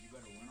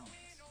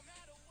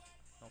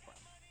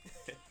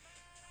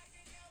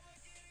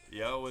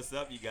Yo, what's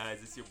up, you guys?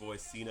 It's your boy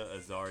Sina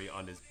Azari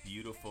on this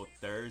beautiful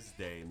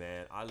Thursday,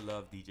 man. I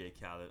love DJ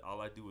Khaled. All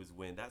I do is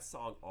win. That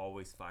song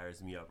always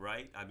fires me up,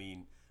 right? I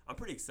mean, I'm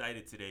pretty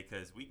excited today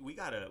because we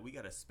got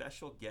a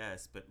special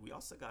guest, but we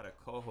also got a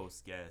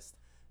co-host guest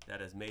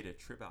that has made a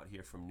trip out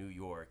here from New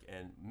York.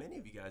 And many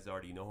of you guys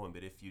already know him,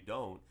 but if you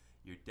don't,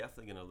 you're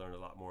definitely going to learn a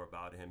lot more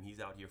about him. He's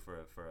out here for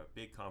a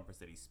big conference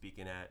that he's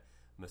speaking at,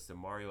 Mr.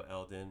 Mario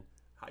Eldon.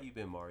 How you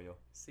been, Mario?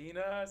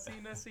 Cena.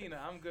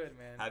 I'm good,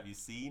 man. Have you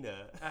seen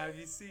her? Have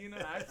you seen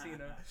her? I've seen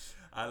her.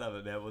 I love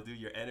it, man. Well, dude,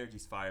 your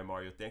energy's fire,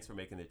 Mario. Thanks for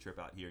making the trip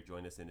out here.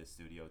 Join us in the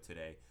studio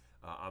today.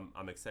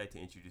 I'm excited to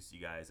introduce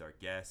you guys our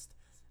guest.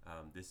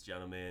 This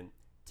gentleman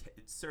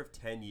served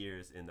 10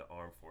 years in the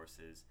armed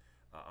forces.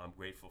 I'm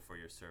grateful for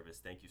your service.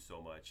 Thank you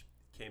so much.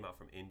 Came out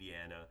from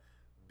Indiana.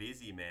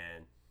 Busy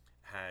man.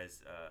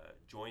 Has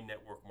joined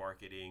network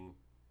marketing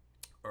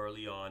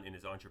early on in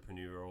his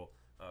entrepreneurial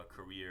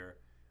career.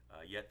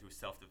 Yet through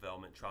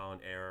self-development, trial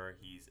and error,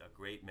 he's a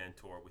great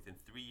mentor. Within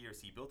 3 years,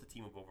 he built a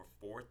team of over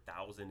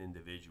 4,000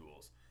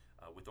 individuals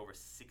with over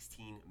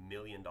 $16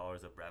 million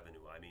of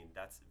revenue. I mean,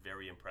 that's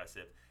very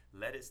impressive.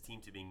 Led his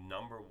team to being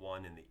number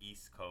one in the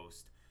East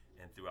Coast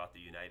and throughout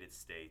the United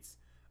States.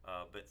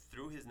 But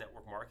through his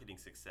network marketing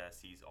success,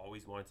 he's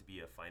always wanted to be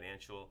a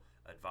financial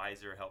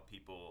advisor, help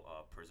people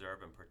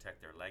preserve and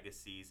protect their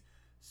legacies.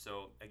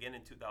 So again,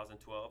 in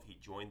 2012, he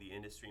joined the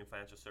industry in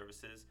financial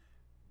services,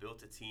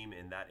 built a team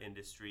in that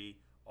industry,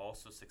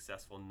 also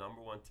successful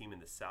number one team in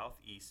the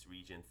Southeast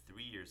region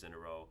 3 years in a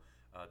row.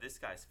 This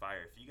guy's fire.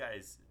 If you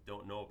guys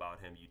don't know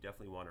about him, you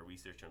definitely want to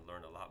research and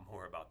learn a lot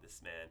more about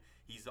this man.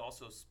 He's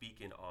also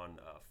speaking on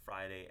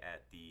Friday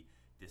at the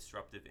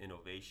Disruptive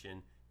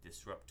Innovation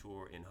Disrupt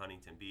Tour in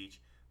Huntington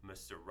Beach.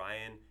 Mr.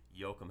 Ryan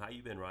Yoakum. How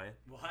you been, Ryan?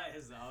 What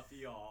is up,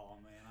 y'all,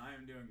 man? I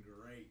am doing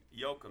great.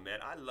 Yoakum, man.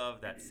 I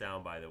love that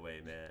sound, by the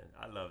way, man.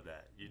 I love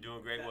that. You're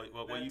doing great.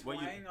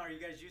 Twang? Are you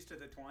guys used to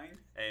the twang?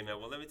 Hey, man.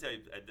 Well, let me tell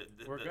you.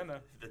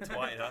 The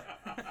twang,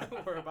 huh?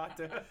 We're about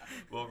to.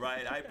 Well,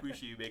 Ryan, I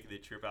appreciate you making the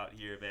trip out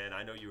here, man.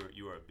 I know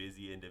you are a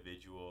busy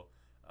individual.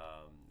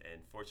 And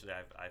fortunately,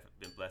 I've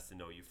been blessed to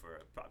know you for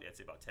probably, I'd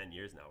say, about 10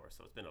 years now or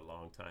so. It's been a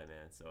long time,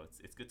 man. So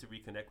it's good to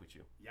reconnect with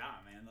you. Yeah,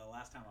 man. The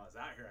last time I was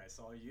out here, I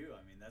saw you.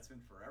 I mean, that's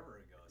been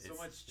forever ago. So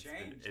much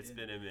changed. It's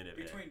been a minute,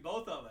 between man.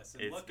 both of us.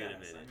 And It's look been at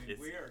a us. minute. I mean,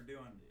 we are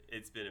doing.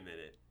 It's been a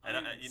minute. And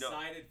I'm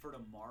excited for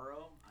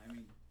tomorrow. I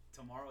mean,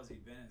 tomorrow's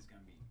event is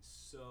going to be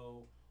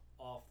so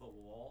off the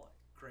wall.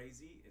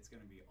 Crazy. It's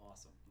going to be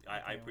awesome.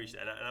 I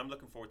appreciate it. And I'm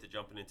looking forward to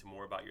jumping into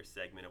more about your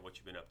segment and what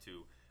you've been up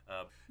to.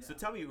 So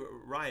tell me,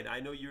 Ryan, I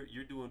know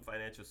you're doing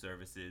financial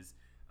services.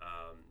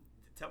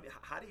 Tell me,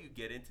 how do you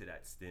get into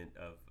that stint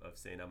of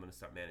saying, I'm going to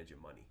start managing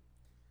money?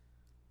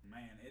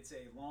 Man, it's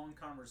a long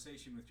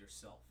conversation with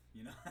yourself,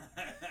 you know.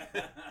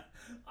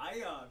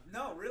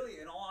 No,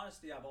 really, in all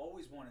honesty, I've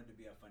always wanted to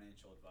be a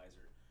financial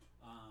advisor.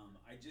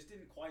 I just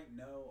didn't quite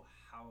know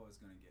how I was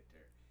going to get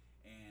there.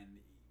 And,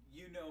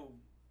 you know,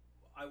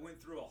 I went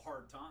through a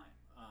hard time.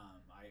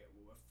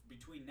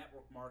 Between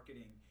network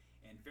marketing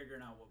and figuring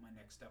out what my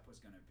next step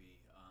was going to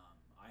be,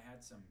 I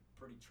had some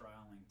pretty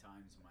trialing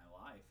times in my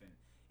life,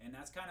 and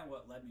that's kind of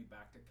what led me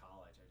back to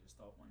college. I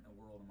just thought, what in the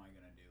world am I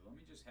going to do? Let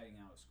me just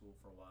hang out of school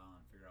for a while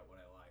and figure out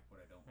what I like,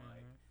 what I don't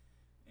like.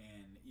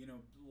 And, you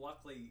know,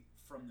 luckily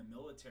from the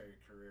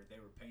military career, they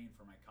were paying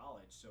for my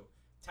college, so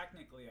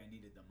technically I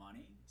needed the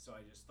money. So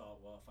I just thought,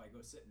 well, if I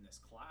go sit in this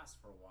class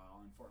for a while,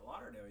 in Fort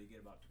Lauderdale, you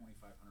get about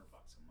 $2,500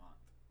 a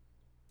month,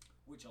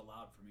 which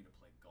allowed for me to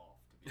play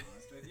golf, to be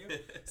honest with you.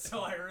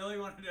 So I really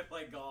wanted to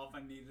play golf. I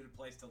needed a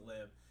place to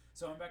live.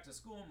 So I went back to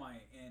school,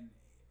 and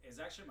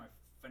it's actually my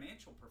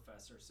financial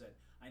professor said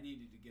I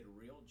needed to get a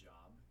real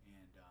job,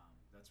 and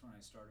that's when I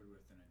started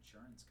with an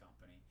insurance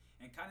company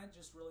and kind of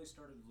just really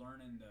started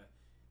learning the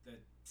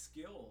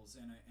skills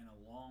in a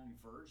long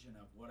version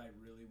of what I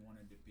really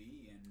wanted to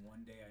be. And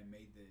one day I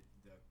made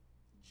the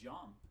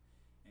jump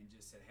and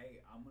just said,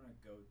 hey, I'm going to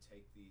go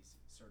take these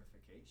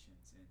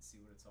certifications and see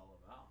what it's all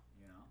about,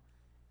 you know?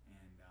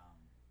 And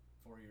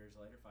 4 years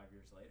later, 5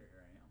 years later,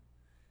 here I am.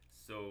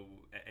 So,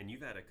 and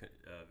you've had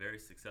a very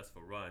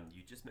successful run.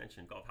 You just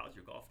mentioned golf. How's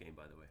your golf game,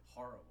 by the way?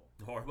 Horrible.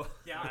 Horrible?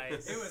 Yeah,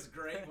 Nice. It was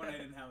great when I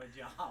didn't have a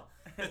job.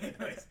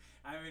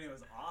 It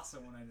was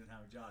awesome when I didn't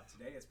have a job.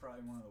 Today, it's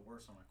probably one of the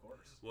worst on my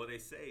course. Well, they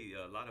say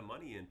a lot of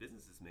money and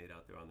business is made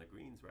out there on the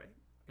greens, right?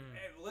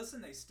 Hey,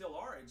 listen, they still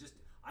are.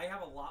 I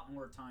have a lot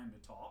more time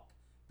to talk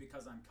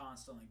because I'm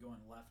constantly going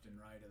left and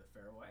right of the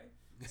fairway.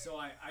 So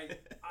I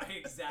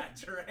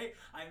exaggerate.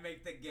 I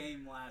make the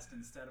game last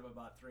instead of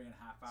about 3.5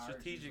 hours.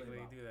 Strategically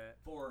do that.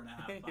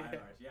 4.5, 5 hours.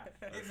 Yeah,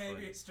 it may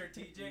be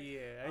strategic.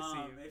 Yeah, I see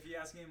you. If you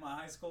ask me my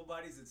high school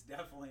buddies, it's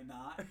definitely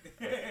not.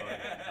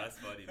 That's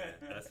funny, man.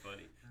 That's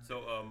funny.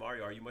 So,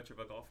 Mario, are you much of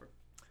a golfer?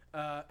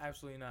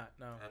 Absolutely not.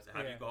 No.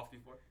 Have you golfed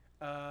before?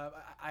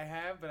 I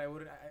have, but I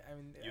wouldn't. I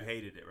mean, you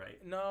hated it, right?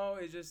 No,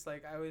 it's just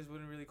like I always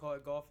wouldn't really call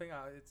it golfing.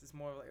 It's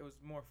more like it was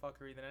more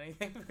fuckery than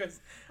anything because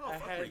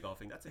fuckery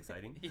golfing. That's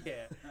exciting.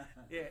 Yeah,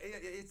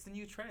 it's the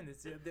new trend.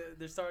 It's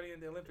they're starting in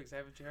the Olympics.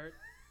 Haven't you heard?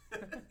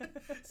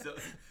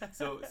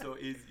 So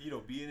is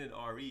being an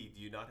RE?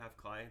 Do you not have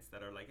clients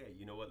that are like, hey,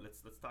 you know what?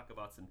 Let's talk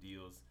about some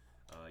deals,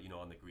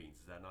 on the greens.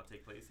 Does that not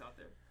take place out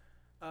there?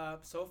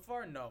 So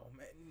far, no.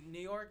 New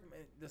York,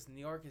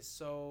 New York is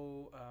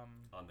so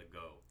On the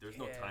go. There's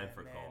no time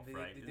for golf,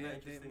 right? Isn't that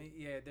interesting?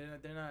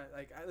 they're not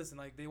like listen.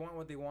 Like they want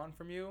what they want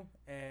from you,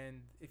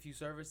 and if you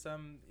service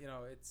them,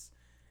 it's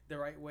the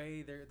right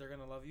way. They're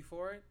gonna love you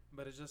for it.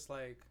 But it's just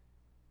like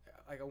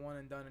a one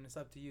and done, and it's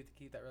up to you to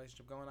keep that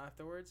relationship going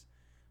afterwards.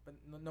 But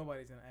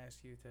nobody's gonna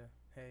ask you to,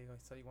 hey,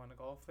 so you want to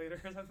golf later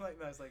or something like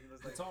that.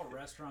 It's all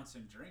restaurants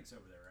and drinks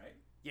over there, right?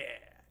 Yeah.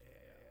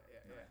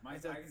 I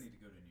need to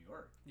go to New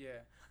York.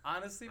 Yeah,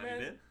 honestly, Have man.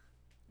 you been?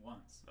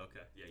 Once.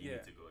 Okay, yeah, you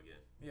need to go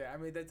again. Yeah, I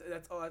mean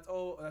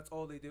that's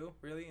all they do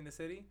really in the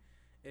city,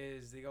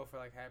 is they go for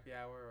like happy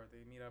hour or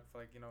they meet up for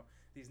like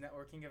these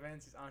networking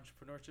events, these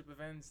entrepreneurship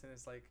events, and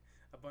it's like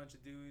a bunch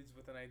of dudes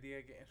with an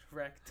idea getting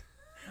wrecked,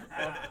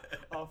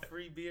 off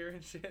free beer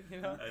and shit.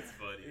 That's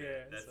funny.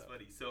 Yeah, that's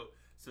funny.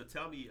 So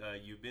tell me,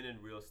 you've been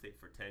in real estate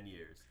for 10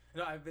 years.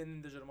 No, I've been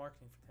in digital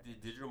marketing for 10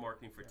 years. Digital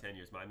marketing for 10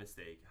 years. My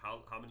mistake.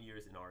 How many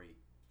years in RE?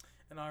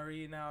 In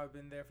RE now, I've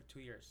been there for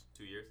 2 years.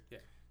 2 years? Yeah.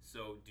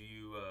 So do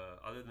you,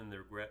 other than the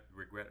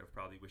regret of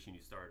probably wishing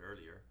you started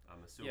earlier,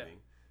 I'm assuming,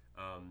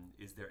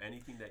 is there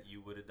anything that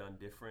you would have done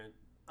different?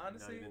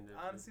 Honestly, no.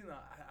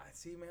 I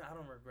see, man. I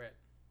don't regret.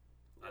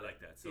 I like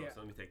that. So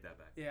let me take that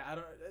back. Yeah, I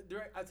don't.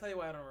 I'll tell you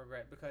why I don't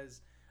regret,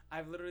 because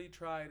I've literally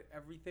tried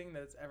everything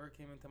that's ever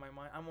came into my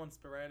mind. I'm one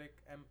sporadic,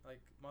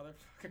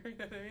 motherfucker. You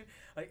know what I mean?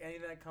 Like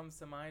anything that comes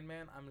to mind,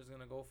 man, I'm just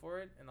gonna go for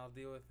it, and I'll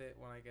deal with it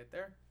when I get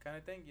there, kind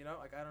of thing.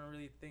 Like I don't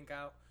really think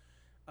out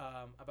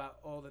about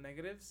all the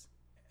negatives.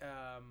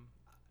 I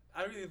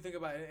don't really think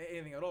about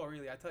anything at all,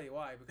 really. I tell you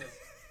why, because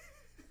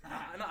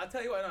I'll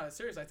tell you why. No,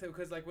 seriously,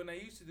 because like when I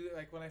used to do,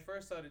 like when I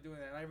first started doing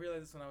that, and I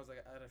realized this when I was like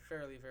at a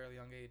fairly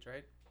young age,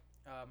 right?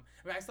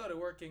 I started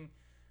working.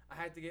 I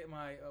had to get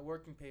my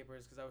working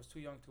papers because I was too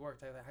young to work.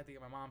 I had to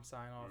get my mom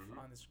sign off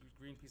on this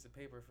green piece of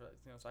paper so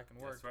I can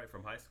work. That's right,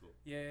 from high school.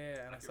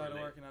 Yeah. And I started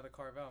working out of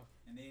Carvel.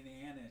 In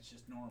Indiana, it's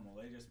just normal.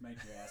 They just make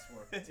your ass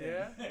work.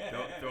 Yeah.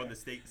 Throwing the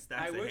state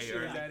stats. I wish it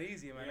was that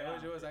easy, man. I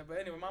wish it was.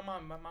 But anyway, my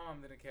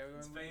mom didn't care.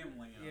 It's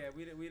family. Yeah,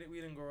 we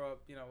didn't grow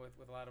up,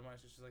 with a lot of money.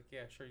 So she's like,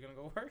 yeah, sure, you're gonna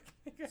go work.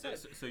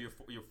 So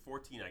you're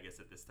 14, I guess,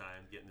 at this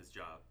time, getting this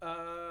job.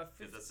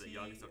 15. That's the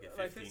youngest. Okay, 15.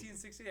 Like 15,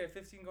 16. Yeah,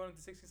 15 going into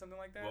 16, something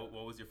like that.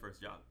 What was your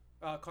first job?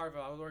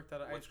 Carvel. I worked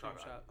at an ice cream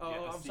shop.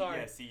 I'm sorry. sorry.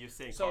 Yeah, see, you're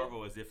saying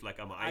Carvel as if like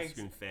I'm an ice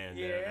cream fan.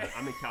 Yeah.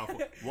 I'm in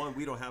California. One,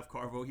 we don't have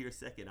Carvel here.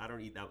 Second, I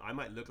don't eat that. I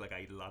might look like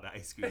I eat a lot of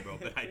ice cream, bro,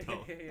 but I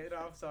don't. No,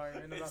 I'm sorry.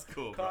 No, it's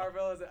cool,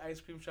 Carvel is an ice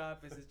cream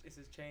shop. It's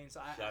his chain. So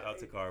shout out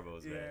to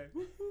Carvel's, man.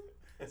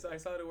 So I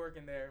started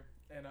working there,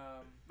 and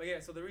but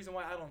yeah. So the reason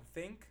why I don't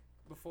think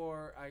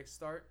before I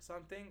start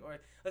something, or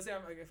let's say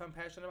if I'm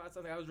passionate about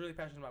something, I was really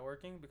passionate about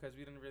working because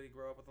we didn't really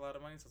grow up with a lot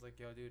of money. So I was like,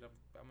 yo, dude,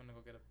 I'm gonna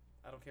go get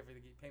I don't care if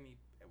you pay me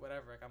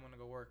whatever. Like I'm gonna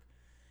go work.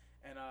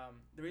 And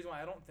the reason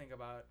why I don't think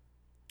about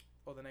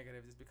all the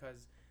negatives is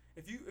because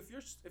if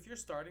you're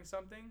starting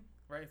something,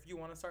 right? If you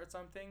want to start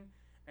something,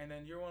 and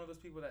then you're one of those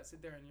people that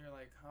sit there and you're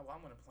like, oh, well,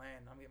 I'm gonna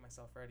plan. I'm gonna get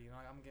myself ready.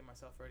 I'm gonna get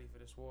myself ready for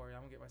this war.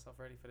 I'm gonna get myself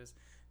ready for this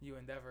new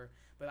endeavor.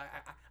 But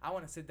I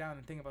want to sit down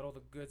and think about all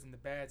the goods and the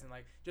bads, and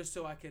like just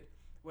so I could,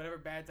 whatever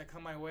bads that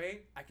come my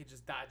way, I could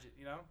just dodge it.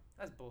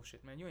 That's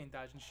bullshit, man. You ain't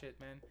dodging shit,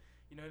 man.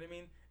 You know what I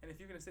mean? And if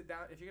you're gonna sit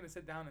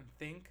down and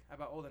think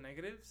about all the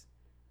negatives,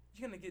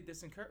 you're gonna get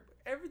disencouraged.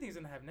 Everything's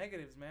gonna have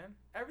negatives, man.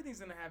 Everything's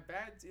gonna have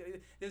bad.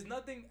 There's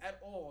nothing at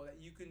all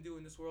that you can do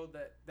in this world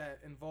that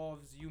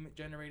involves you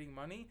generating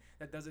money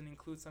that doesn't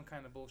include some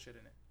kind of bullshit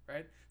in it,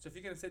 right? So if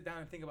you're gonna sit down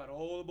and think about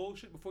all the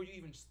bullshit before you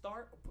even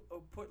start,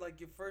 put like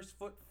your first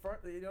foot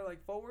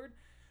forward,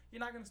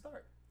 you're not gonna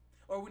start.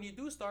 Or when you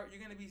do start,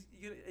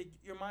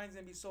 your mind's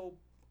gonna be so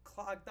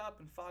clogged up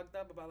and fogged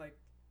up about like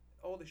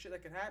all the shit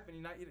that could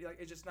happen.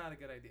 It's just not a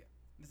good idea.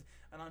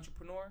 An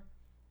entrepreneur,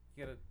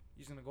 you're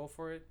just gonna go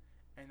for it,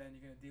 and then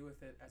you're gonna deal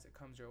with it as it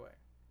comes your way.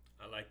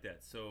 I like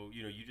that. So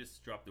you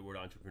just dropped the word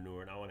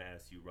entrepreneur, and I want to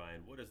ask you,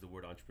 Ryan, what is the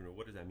word entrepreneur?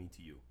 What does that mean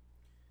to you?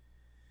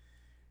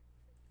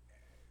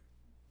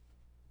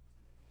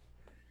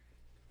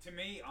 To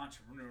me,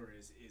 entrepreneur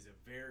is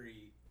a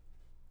very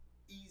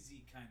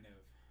easy kind of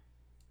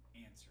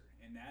answer,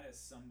 and that is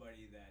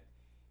somebody that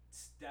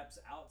steps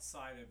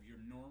outside of your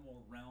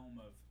normal realm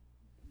of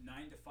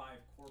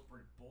 9-to-5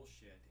 corporate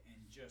bullshit and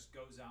just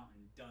goes out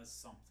and does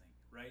something,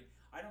 right?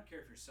 I don't care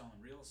if you're selling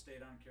real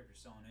estate, I don't care if you're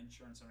selling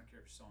insurance, I don't care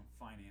if you're selling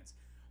finance,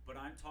 but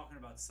I'm talking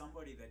about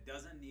somebody that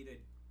doesn't need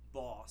a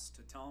boss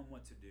to tell them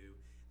what to do.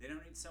 They don't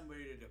need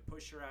somebody to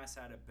push your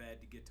ass out of bed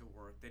to get to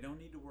work. They don't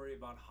need to worry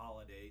about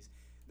holidays.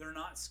 They're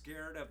not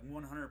scared of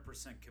 100%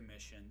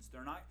 commissions.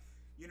 They're not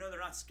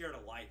scared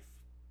of life.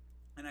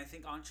 And I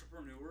think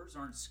entrepreneurs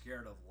aren't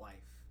scared of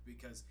life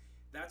because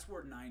that's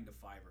where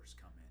 9-to-5ers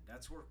come in.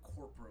 That's where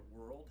corporate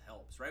world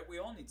helps, right? We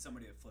all need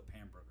somebody to flip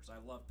hamburgers. I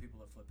love people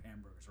that flip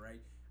hamburgers,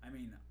 right? I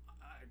mean,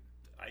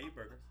 I eat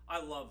burgers.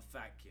 I love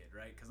Fat Kid,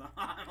 right? Because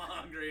I'm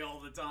hungry all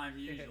the time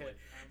usually,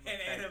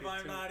 and if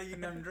I'm not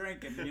eating, I'm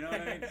drinking. You know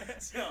what I mean?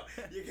 So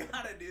you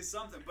gotta do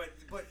something.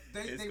 But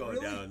It's they going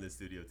really down in the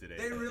studio today.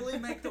 they really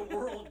make the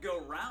world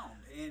go round,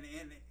 and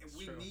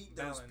we true. need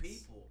Balance. those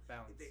people.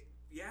 Balance.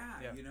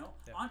 Yeah, you know,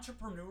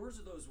 entrepreneurs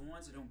are those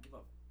ones that don't give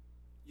up.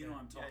 You know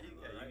what I'm talking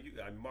about,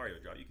 right? I'm Mario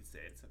Drop. You can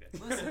say it. It's okay.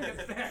 Listen,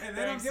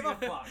 they don't give a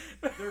fuck.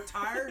 They're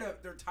tired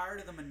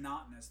of the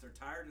monotonous. They're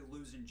tired of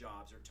losing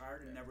jobs. They're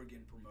tired of never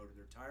getting promoted.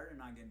 They're tired of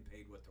not getting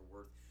paid what they're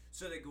worth.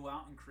 So they go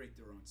out and create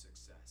their own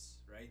success,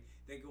 right?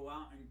 They go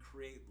out and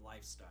create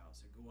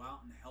lifestyles. They go out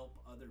and help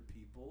other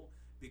people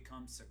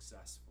become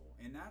successful.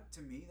 And that,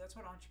 to me, that's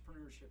what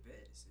entrepreneurship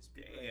is.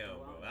 People that Damn,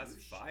 go bro, out and that's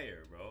do shit.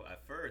 fire, bro.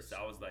 At first,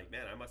 I was like,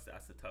 man, I must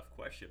ask a tough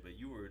question, but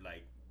you were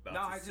like, about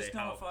No, to I say just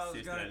how know if I was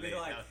seriously going to lay be it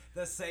like down.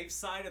 the safe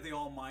side or the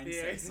all mindset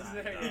Yeah, side.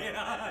 exactly.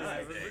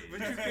 Yeah. But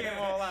you came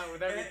all out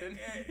with everything.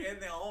 And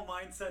the all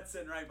mindset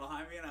sitting right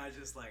behind me, and I was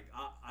just like,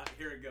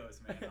 here it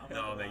goes, man.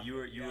 No, man, you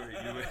were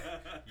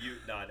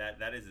no,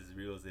 that is as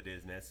real as it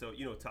is, man. So,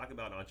 talking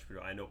about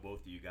entrepreneur, I know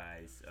both of you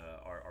guys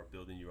are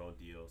building your own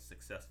deals,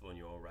 successful in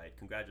your own right.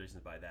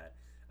 Congratulations by that,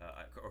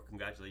 or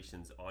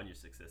congratulations on your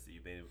success that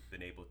you've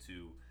been able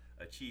to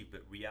achieve.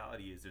 But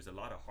reality is, there's a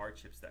lot of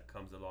hardships that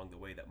comes along the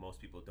way that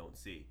most people don't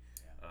see.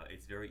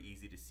 It's very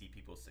easy to see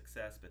people's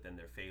success, but then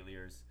their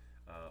failures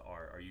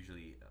are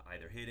usually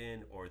either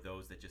hidden, or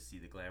those that just see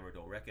the glamour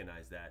don't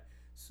recognize that.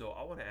 So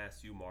I want to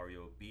ask you,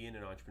 Mario, being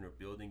an entrepreneur,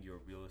 building your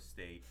real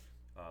estate,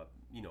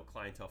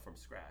 clientele from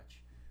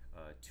scratch,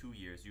 2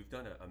 years, you've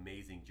done an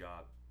amazing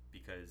job.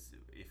 Because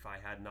if I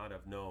had not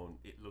have known,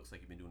 it looks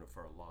like you've been doing it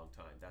for a long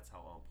time. That's how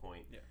on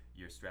point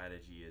your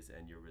strategy is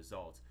and your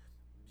results.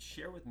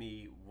 Share with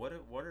me what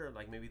are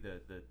like maybe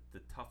the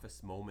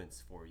toughest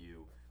moments for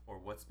you, or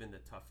what's been the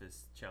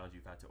toughest challenge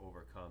you've had to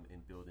overcome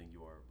in building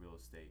your real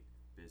estate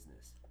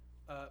business?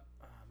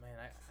 Man,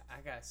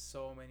 I got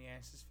so many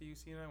answers for you,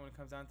 Cena. When it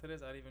comes down to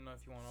this, I don't even know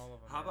if you want all of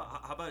them.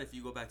 How about if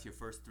you go back to your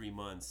first 3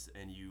 months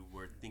and you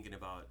were thinking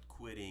about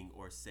quitting,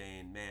 or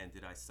saying, man,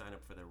 did I sign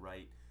up for the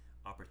right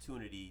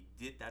opportunity?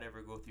 Did that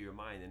ever go through your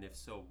mind? And if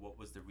so, what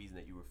was the reason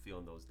that you were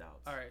feeling those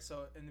doubts? All right,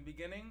 so in the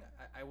beginning,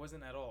 I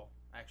wasn't at all.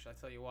 Actually,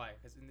 I'll tell you why.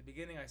 Because in the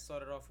beginning, I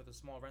started off with a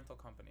small rental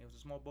company. It was a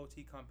small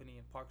boutique company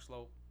in Park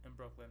Slope in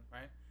Brooklyn,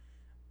 right?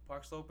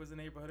 Park Slope is a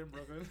neighborhood in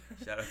Brooklyn.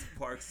 Shout out to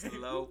Park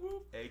Slope,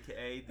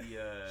 aka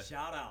the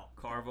shout out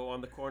Carvo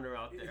on the corner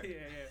out there. Yeah.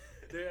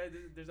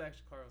 There's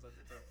actually Carvos out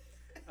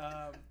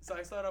there too. So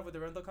I started off with the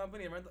rental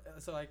company, and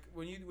so like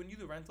when you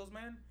do rentals,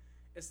 man,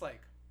 it's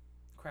like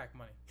crack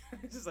money.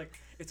 It's just like,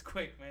 it's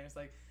quick, man. It's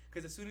like,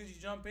 because as soon as you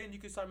jump in, you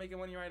can start making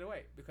money right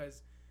away,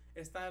 because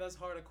it's not as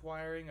hard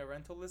acquiring a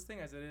rental listing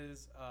as it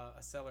is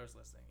a seller's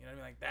listing. You know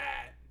what I mean?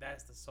 Like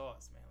that's the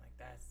sauce, man. Like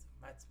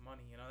that's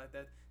money. You know,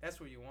 that's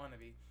where you want to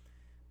be.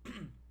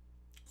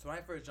 So when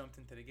I first jumped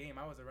into the game,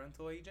 I was a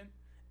rental agent,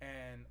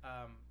 and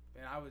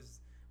I was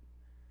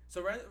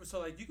so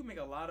like you can make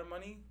a lot of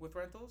money with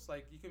rentals.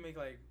 Like you can make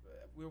like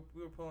we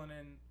were pulling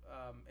in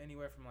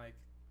anywhere from like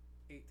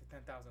 $8,000 to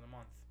 $10,000 a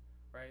month.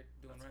 Right,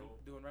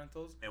 doing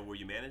rentals. And were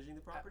you managing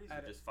the properties,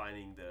 or just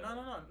finding the?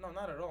 No,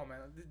 not at all, man.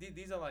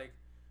 These are like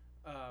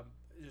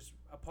just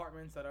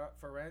apartments that are up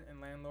for rent, and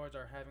landlords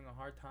are having a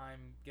hard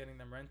time getting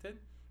them rented,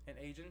 and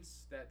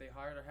agents that they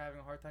hired are having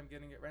a hard time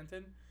getting it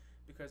rented,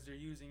 because they're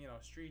using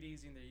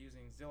StreetEasy, and they're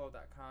using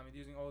Zillow.com, and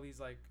using all these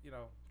like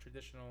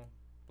traditional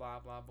blah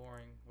blah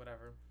boring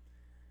whatever.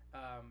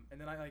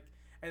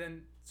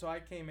 So I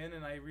came in,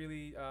 and I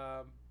really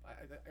I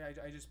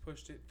just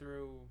pushed it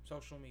through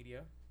social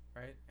media.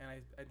 Right, and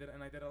I did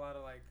a lot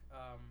of like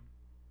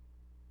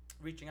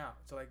reaching out.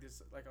 So like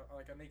this, like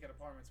a Naked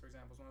Apartments, for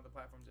example, is one of the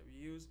platforms that we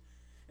use.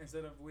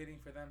 Instead of waiting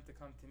for them to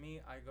come to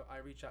me, I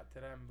reach out to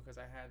them, because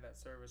I had that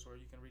service where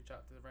you can reach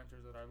out to the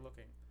renters that are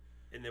looking.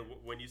 And then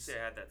when you say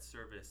I had that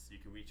service, you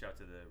can reach out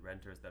to the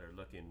renters that are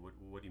looking. What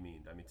do you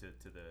mean? I mean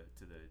to the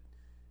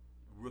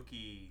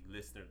rookie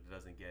listener that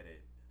doesn't get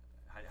it.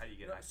 How do you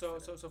get access to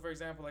that? So for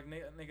example, like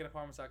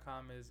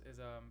NakedApartments.com is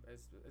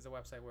a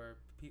website where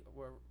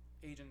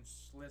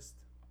agents list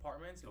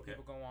apartments, and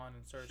people go on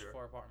and search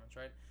for apartments,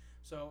 right?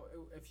 So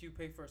if you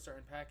pay for a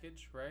certain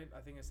package, right, I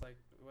think it's like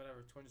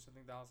whatever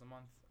 $200-something a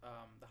month,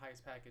 the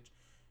highest package,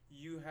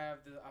 you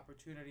have the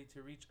opportunity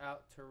to reach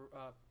out to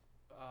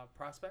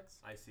prospects.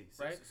 I see.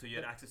 Right? So you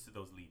had access to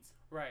those leads.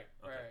 Right.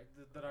 Okay.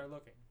 Right. That are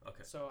looking.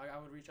 Okay. So I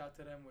would reach out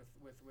to them with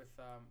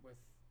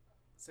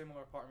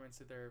similar apartments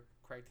to their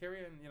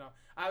criteria, and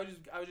I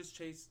would just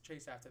chase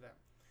after them.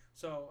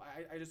 So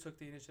I just took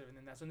the initiative, and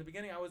then that. So in the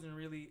beginning, I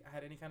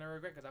had any kind of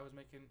regret, because I was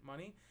making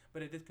money,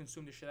 but it did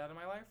consume the shit out of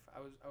my life.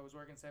 I was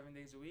working 7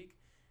 days a week,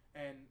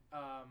 and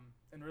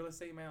in real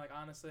estate, man, like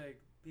honestly,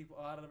 like,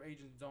 a lot of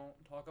agents don't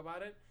talk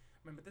about it.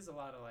 I mean, but there's a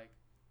lot of like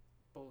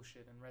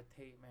bullshit and red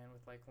tape, man,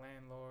 with like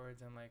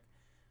landlords and like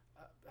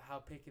how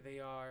picky they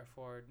are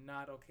for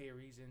not okay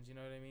reasons. You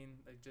know what I mean?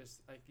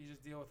 Like you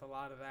just deal with a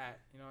lot of that,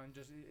 and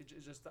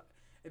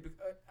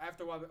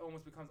after a while it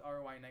almost becomes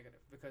ROI negative,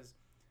 because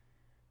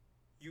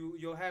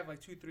you'll have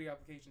like 2-3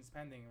 applications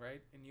pending,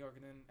 right, in New York,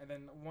 and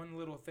then one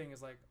little thing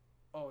is like,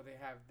 oh, they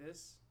have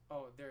this,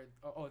 they're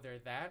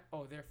that,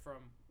 oh, they're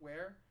from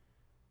where,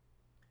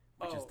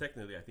 which is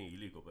technically, I think,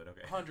 illegal, but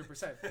okay.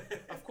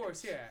 100%, of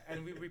course, yeah,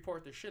 and we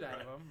report the shit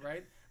out of them,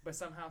 right? But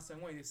somehow,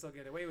 some way, they still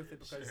get away with it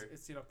because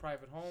it's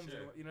private homes,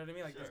 and you know what I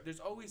mean? Like there's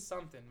always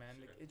something, man.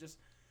 Like,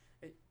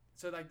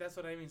 so like that's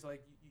what I mean. So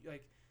like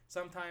like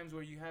sometimes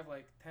where you have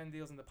like 10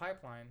 deals in the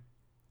pipeline,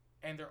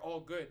 and they're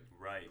all good,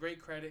 right? Great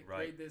credit,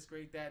 great this,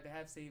 great that. They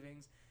have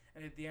savings,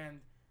 and at the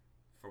end,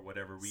 for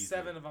whatever reason,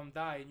 7 of them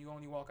die, and you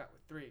only walk out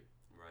with 3.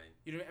 Right.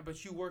 You know,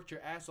 but you worked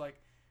your ass. Like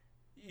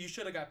you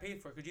should have got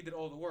paid for it because you did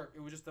all the work.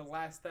 It was just the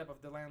last step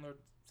of the landlord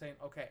saying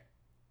okay,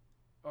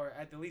 or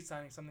at the lease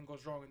signing something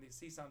goes wrong and they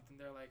see something,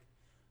 they're like,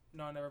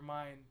 no, never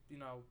mind. You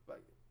know,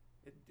 like.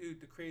 Dude,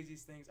 the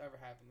craziest things ever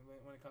happen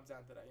when it comes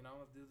down to that. You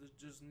know,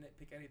 just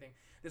nitpick anything.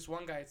 This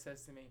one guy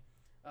says to me,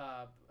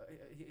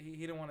 he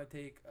didn't want to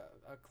take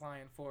a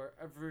client for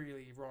a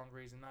really wrong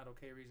reason, not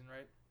okay reason,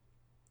 right?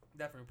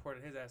 Definitely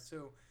reported his ass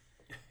too.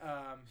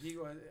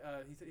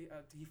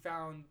 He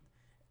found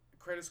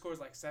credit scores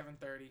like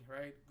 730,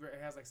 right?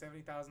 It has like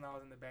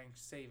 $70,000 in the bank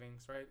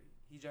savings, right?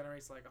 He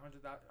generates like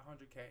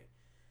 100K,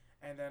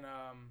 and then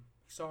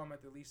saw him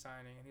at the lease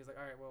signing, and he was like,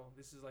 all right, well,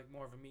 this is like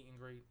more of a meet and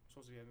greet.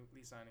 Supposed to be a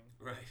lease signing.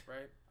 Right?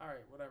 All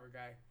right, whatever,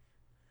 guy.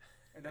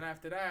 And then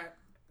after that,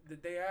 the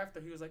day after,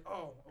 he was like,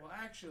 oh, well,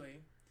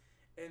 actually,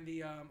 in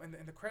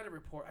the credit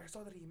report, I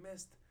saw that he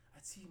missed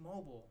a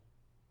T-Mobile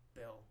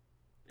bill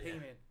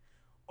payment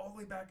all the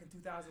way back in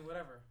 2000,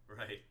 whatever.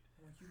 Right.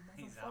 I'm like,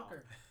 you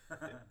motherfucker.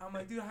 I'm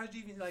like, dude, how'd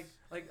you even, like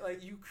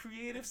you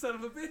creative son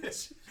of a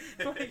bitch.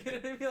 Like, you know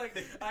what I mean? Like,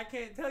 I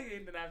can't tell you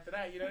anything after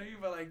that, you know what I mean?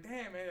 But, like,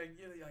 damn, man, like,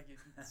 you're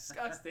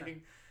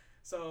disgusting.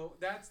 So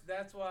that's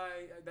why,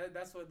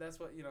 that's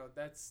what, you know,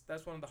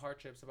 that's one of the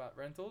hardships about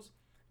rentals.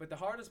 But the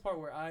hardest part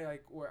where I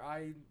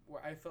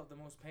felt the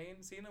most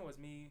pain, Cena, was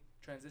me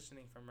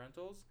transitioning from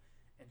rentals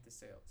into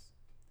sales.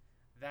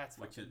 That's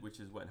which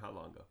is when, how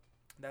long ago?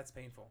 That's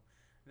painful.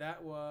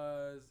 That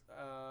was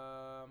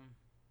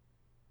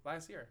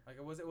last year. Like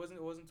it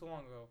wasn't too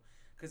long ago,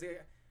 because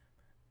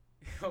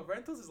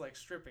rentals is like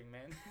stripping,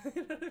 man.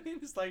 You know what I mean?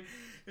 It's like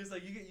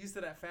you get used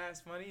to that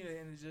fast money,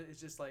 and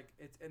it's just like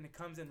it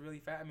comes in really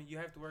fast. I mean, you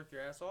have to work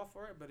your ass off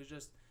for it, but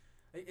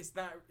it's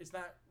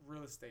not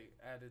real estate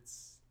at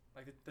its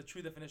like the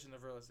true definition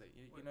of real estate.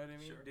 You know what I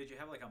mean? Sure. Did you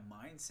have like a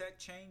mindset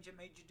change that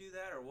made you do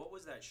that, or what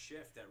was that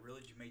shift that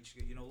really made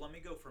you let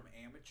me go from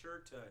amateur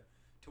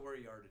to where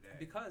you are today?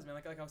 Because, man,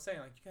 like I was saying,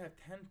 like you can have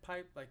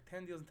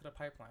 10 deals into the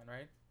pipeline,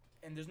 right?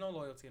 And there's no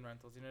loyalty in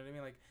rentals. You know what I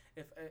mean? Like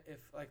if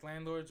like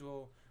landlords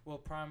will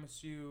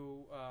promise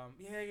you,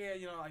 you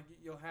know, like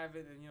you'll have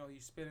it, and you know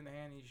you spit in the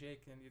hand, and you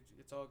shake, and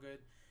it's all good.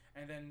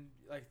 And then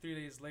like 3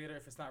 days later,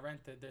 if it's not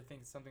rented, they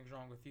think something's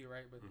wrong with you,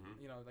 right? But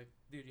you know, like,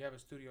 dude, you have a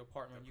studio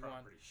apartment, you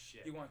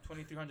want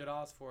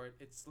 $2,300 for it.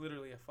 It's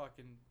literally a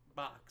fucking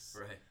box,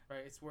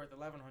 right? It's worth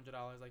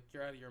 $1,100. Like,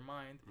 you're out of your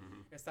mind.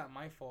 It's not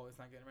my fault. It's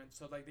not getting rented.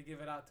 So like they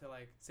give it out to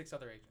like 6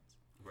 other agents.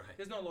 Right.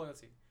 There's no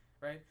loyalty,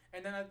 right?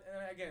 And then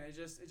again, it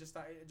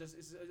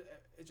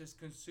just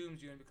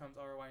consumes you and becomes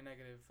ROI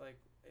negative, like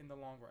in the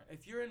long run.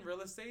 If you're in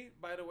real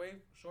estate, by the way,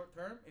 short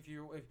term, if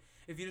you're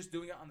just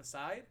doing it on the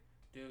side,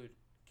 dude,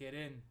 get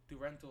in, do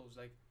rentals.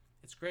 Like,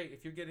 it's great.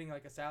 If you're getting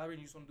like a salary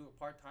and you just want to do it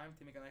part time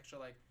to make an extra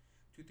like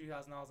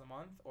 $2,000-$3,000 a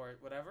month or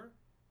whatever,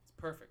 it's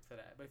perfect for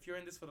that. But if you're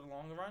in this for the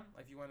long run,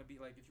 like if you want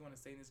to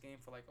stay in this game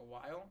for like a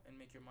while and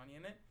make your money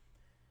in it,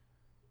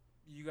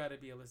 you got to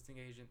be a listing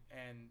agent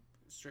and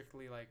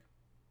strictly like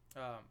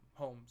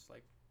homes,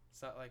 like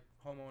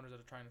homeowners that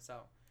are trying to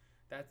sell.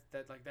 That's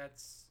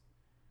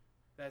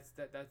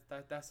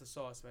the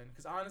sauce, man.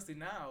 Because honestly,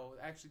 now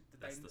actually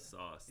that's the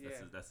sauce.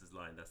 That's his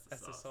line. That's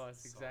the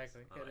sauce.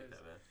 Exactly. I like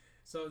that, man.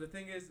 So the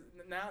thing is,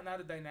 now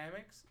the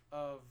dynamics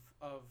of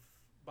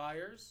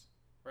buyers,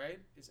 right,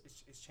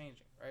 is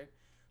changing, right?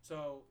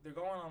 So they're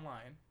going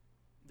online,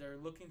 they're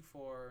looking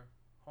for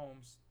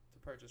homes to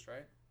purchase,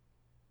 right?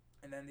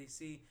 And then they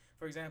see,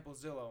 for example,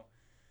 Zillow.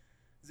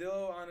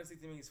 Zillow, honestly,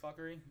 to me, is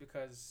fuckery,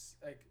 because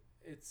like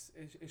it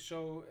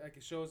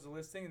shows the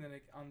listing, and then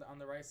on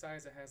the right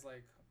side it has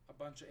like a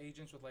bunch of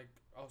agents with like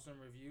awesome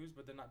reviews,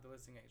 but they're not the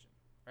listing agent,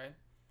 right?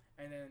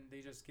 And then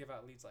they just give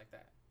out leads like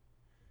that.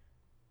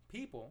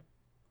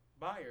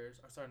 Buyers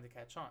are starting to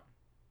catch on,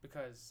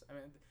 because I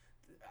mean,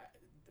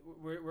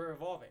 we're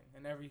evolving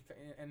in every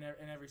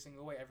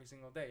single way, every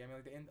single day. I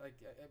mean,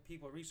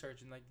 people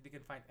research, and like they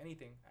can find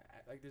anything.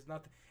 Like, there's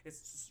nothing.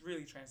 It's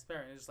really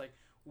transparent. It's just like,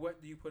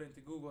 what do you put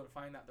into Google to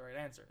find out the right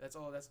answer? That's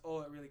all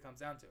it really comes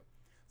down to.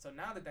 So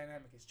now the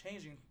dynamic is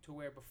changing to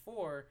where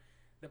before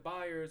the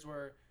buyers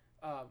were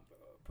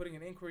putting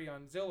an inquiry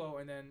on Zillow,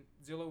 and then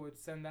Zillow would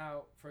send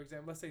out, for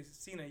example, let's say,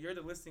 Cena, you're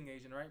the listing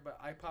agent, right? But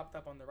I popped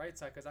up on the right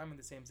side because I'm in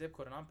the same zip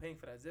code and I'm paying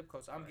for that zip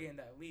code, so I'm getting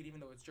that lead even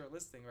though it's your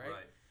listing,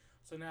 right?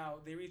 So now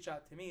they reach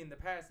out to me in the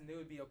past, and they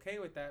would be okay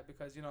with that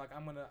because, you know, like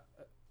I'm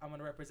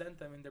gonna represent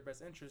them in their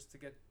best interest to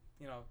get,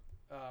 you know,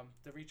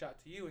 to reach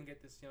out to you and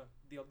get this, you know,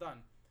 deal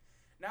done.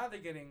 Now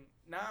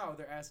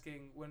they're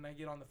asking when I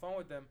get on the phone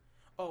with them,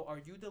 oh, are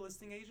you the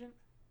listing agent?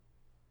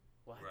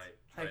 What?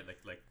 Right.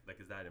 Like,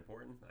 is that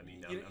important? I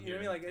mean, you know what I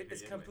mean? Like,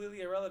 it's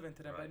completely irrelevant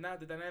to them. Right. But now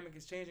the dynamic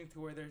is changing to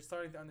where they're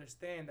starting to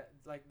understand that,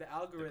 like, the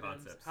algorithms,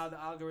 concepts. how the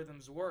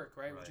algorithms work,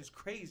 right? Which Right. is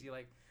crazy.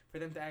 Like, for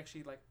them to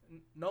actually like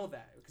know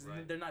that because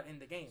Right. they're not in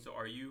the game. So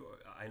are you?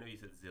 I know you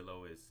said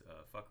Zillow is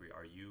fuckery.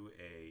 Are you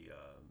a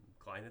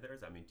client of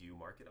theirs? I mean, do you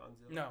market on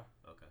Zillow? No.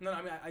 Okay. No,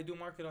 I mean I do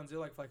market on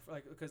Zillow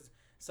like because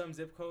some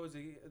zip codes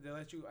they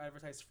let you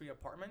advertise free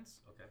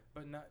apartments, Okay.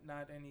 but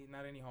not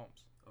any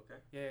homes. Okay.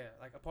 Yeah,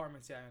 like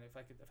apartments. Yeah, and if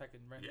I could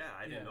rent. Yeah,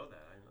 I didn't know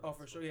that. I didn't know Oh, that.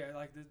 for sure. Yeah,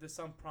 like there's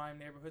some prime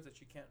neighborhoods that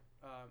you can't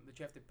that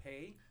you have to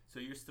pay. So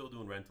you're still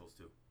doing rentals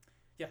too?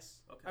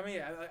 Yes. Okay. I mean,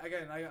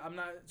 yeah. I'm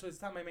not. So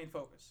it's not my main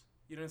focus.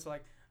 You know, so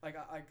like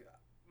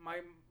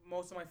my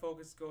most of my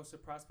focus goes to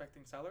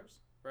prospecting sellers,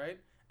 right?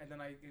 And then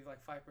I give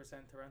like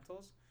 5% to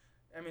rentals.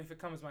 I mean, if it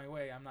comes my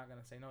way, I'm not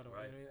gonna say no to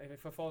Right. it. I mean,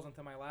 if it falls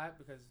into my lap,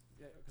 because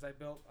I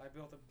built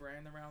a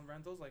brand around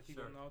rentals. Like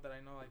people Sure. know that I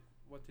know like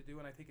what to do,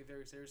 and I take it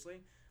very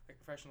seriously. Like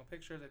professional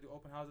pictures, I do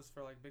open houses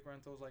for like big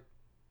rentals. Like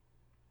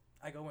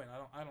I go in.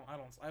 I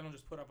don't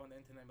just put up on the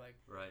internet like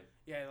Right.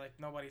 yeah, like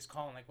nobody's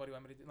calling. Like what do you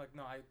want me to do? Like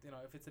no,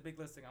 if it's a big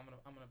listing, I'm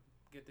gonna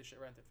get this shit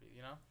rented for you.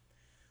 You know.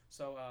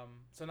 So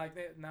so like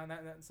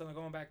so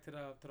going back to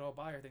the whole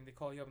buyer thing, they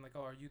call you up and like,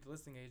 oh, are you the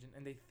listing agent?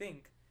 And they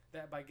think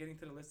that by getting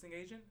to the listing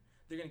agent,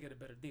 they're gonna get a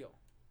better deal.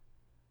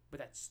 But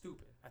that's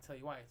stupid. I tell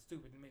you why it's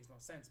stupid. It makes no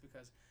sense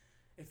because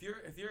if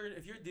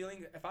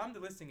I'm the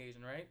listing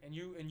agent, right, and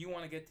you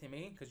want to get to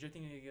me because you're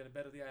thinking you get a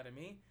better deal out of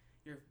me,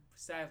 you're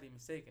sadly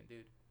mistaken,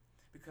 dude.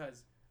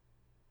 Because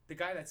the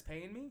guy that's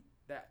paying me,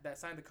 that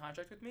signed the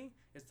contract with me,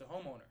 is the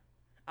homeowner.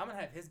 I'm gonna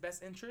have his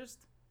best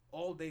interest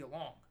all day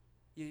long.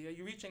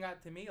 You're reaching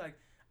out to me like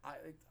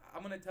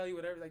I'm gonna tell you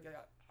whatever. Like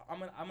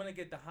I'm gonna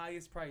get the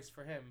highest price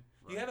for him.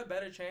 Right. You have a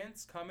better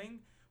chance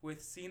coming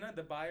with Cena,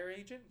 the buyer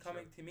agent,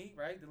 coming Sure. to me,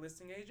 right, the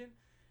listing agent.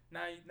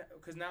 Now,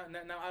 because now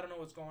I don't know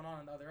what's going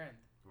on the other end.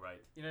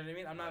 Right. You know what I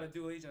mean? I'm not a Right.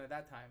 dual agent at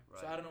that time, so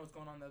Right. I don't know what's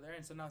going on the other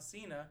end. So now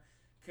Cena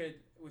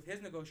could, with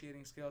his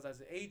negotiating skills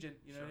as an agent,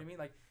 you know Sure. what I mean?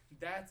 Like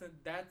that's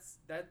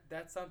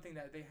something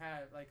that they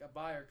have, like a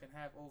buyer can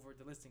have over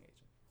the listing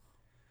agent.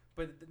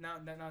 But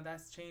now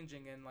that's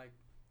changing, and like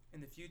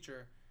in the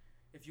future,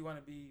 if you want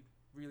to be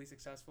really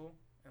successful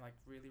and like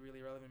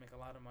really relevant, make a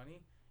lot of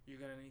money, you're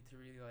gonna need to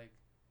really like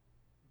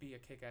be a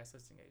kick-ass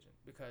listing agent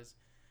because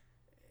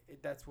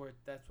that's what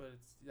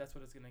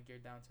it's gonna gear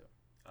down to.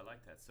 I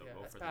like that. So Yeah,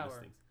 go that's for power. the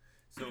listings.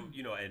 So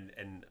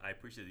and I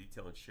appreciate the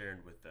detail and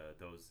sharing with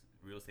those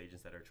real estate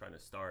agents that are trying to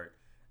start.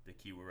 The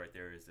key word right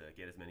there is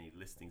get as many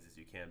listings as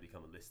you can,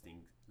 become a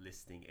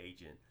listing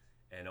agent,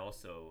 and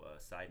also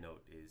side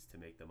note is to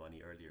make the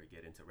money earlier,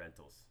 get into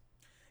rentals.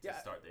 To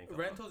start the income.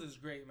 Rentals is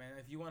great, man.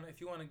 If you want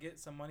to get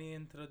some money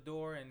into the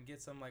door and get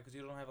some like, because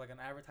you don't have like an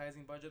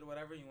advertising budget or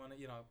whatever, you want to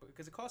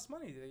because it costs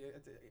money.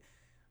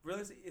 Real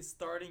estate is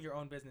starting your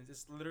own business.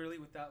 It's literally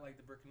without like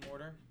the brick and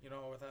mortar,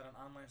 or without an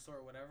online store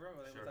or whatever,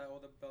 Sure. without all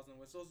the bells and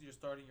whistles. You're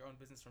starting your own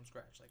business from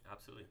scratch. Like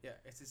Absolutely. yeah,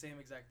 it's the same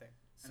exact thing.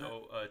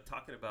 So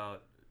talking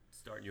about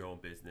starting your own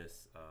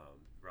business,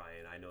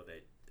 Ryan, I know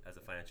that as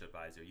a financial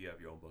advisor, you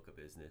have your own book of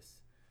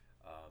business.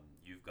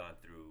 You've gone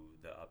through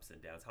the ups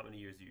and downs. How many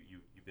years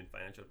you've been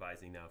financial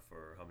advising now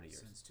for how many years?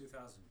 Since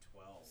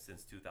 2012.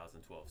 Since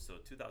 2012. So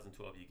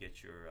 2012, you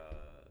get your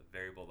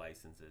variable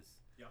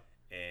licenses. Yep.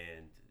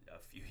 And a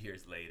few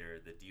years later,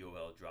 the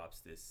DOL drops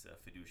this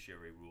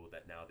fiduciary rule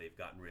that now they've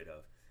gotten rid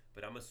of.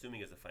 But I'm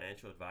assuming as a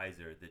financial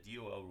advisor, the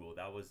DOL rule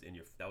that was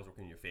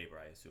working in your favor,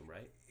 I assume,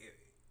 right?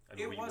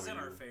 It was in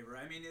our favor.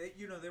 I mean,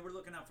 they were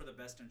looking out for the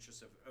best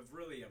interests of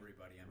really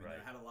everybody. I mean, Right.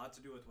 it had a lot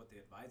to do with what the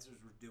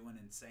advisors were doing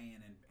and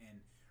saying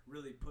and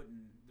really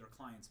putting their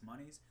clients'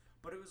 monies.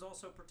 But it was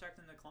also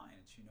protecting the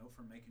clients,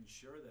 from making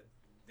sure that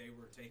they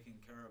were taken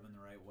care of in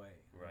the right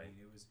way. Right. I mean,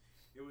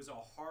 it was a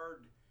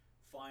hard,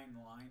 fine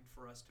line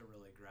for us to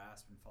really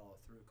grasp and follow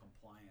through.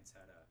 Compliance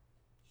had a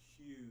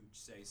huge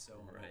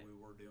say-so in Right. what we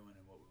were doing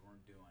and what we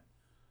weren't doing.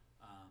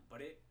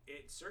 But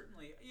it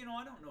certainly,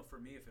 I don't know for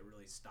me if it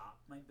really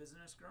stopped my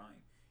business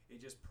growing. It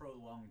just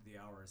prolonged the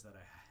hours that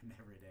I had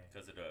every day.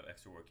 Because of the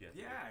extra work you have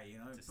to do.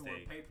 Yeah, to more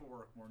stay.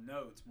 paperwork, more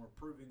notes, more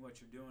proving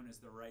what you're doing is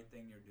the right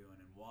thing you're doing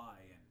and why.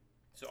 And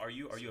So are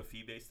you a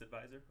fee-based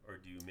advisor, or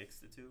do you mix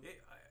the two?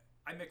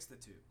 I mix the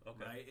two.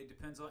 Okay. Right? It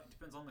depends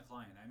on the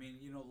client. I mean,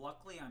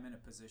 luckily I'm in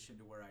a position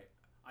to where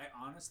I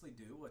honestly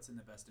do what's in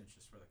the best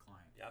interest for the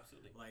client. Yeah,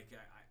 absolutely. Like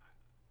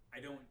I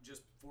don't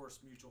just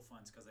force mutual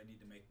funds because I need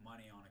to make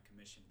money on a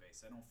commission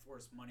base. I don't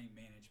force money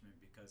management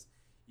because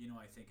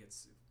I think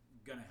it's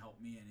gonna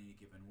help me in any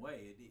given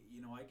way.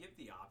 I give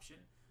the option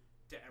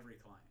to every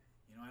client.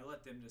 I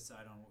let them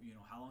decide on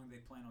how long they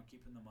plan on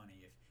keeping the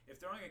money. If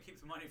they're only gonna keep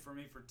the money for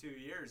me for 2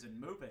 years and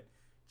move it,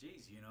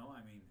 geez,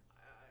 I mean.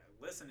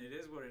 Listen, it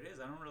is what it is.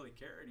 I don't really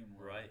care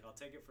anymore. Right. Like, I'll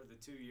take it for the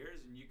 2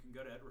 years, and you can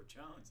go to Edward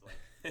Jones. Like,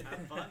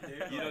 have fun,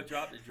 dude.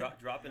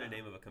 Dropping the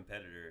name of a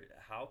competitor.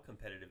 How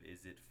competitive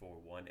is it for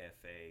one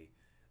FA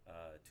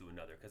to to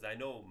another? Because I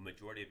know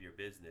majority of your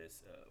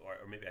business, or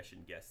maybe I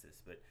shouldn't guess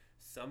this, but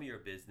some of your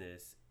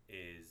business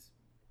is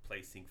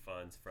placing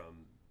funds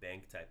from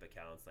bank type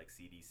accounts like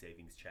CD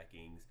savings,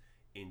 checkings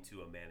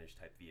into a managed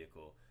type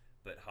vehicle.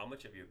 But how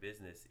much of your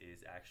business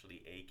is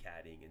actually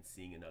ACATing and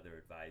seeing another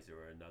advisor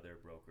or another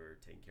broker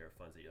taking care of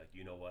funds that you're like,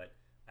 you know what,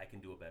 I can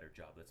do a better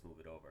job. Let's move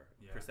it over.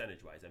 Yeah.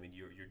 Percentage wise, I mean,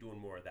 you're doing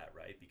more of that,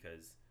 right?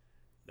 Because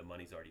the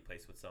money's already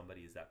placed with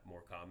somebody. Is that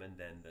more common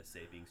than the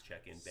savings,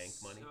 check-in, bank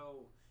money?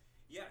 So,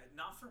 yeah,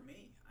 not for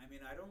me. I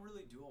mean, I don't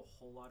really do a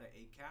whole lot of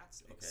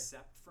ACATs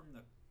except from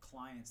the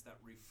clients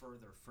that refer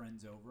their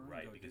friends over.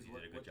 Right, and go, because you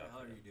what, did a good job.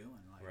 What the hell are you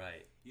doing? Like,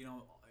 right. You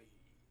know,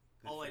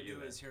 Good all I you, do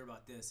man. is hear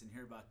about this and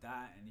hear about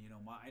that, and you know,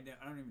 I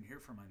don't even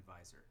hear from my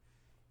advisor.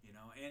 You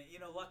know, and you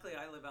know, luckily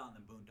I live out in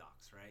the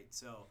boondocks, right?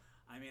 So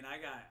I mean,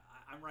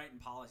 I'm writing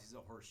policies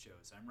at horse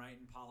shows. I'm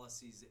writing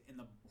policies in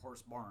the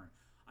horse barn.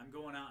 I'm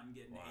going out and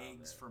getting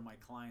eggs for my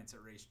clients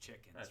that raise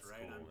chickens, That's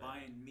right? cool, I'm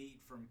buying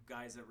meat from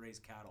guys that raise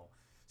cattle.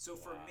 So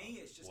for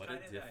me, it's just What kind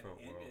a of that different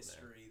world,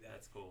 industry man.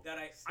 That's cool. that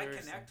I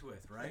connect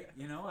with, right?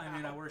 You know, I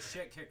mean, I wear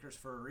shit kickers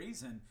for a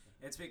reason.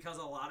 It's because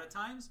a lot of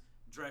times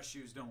dress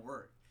shoes don't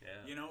work.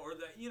 Yeah. You know, or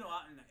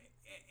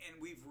and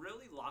we've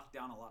really locked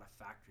down a lot of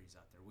factories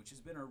out there, which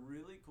has been a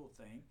really cool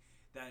thing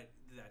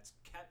that's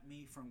kept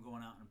me from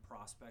going out and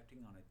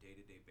prospecting on a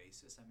day-to-day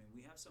basis. I mean,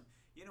 we have some,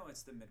 you know,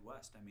 it's the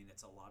Midwest. I mean,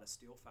 it's a lot of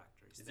steel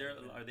factories.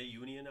 Are they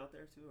union out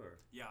there too, or?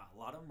 Yeah, a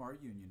lot of them are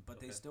union, but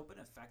they've still been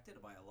affected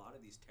by a lot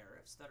of these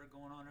tariffs that are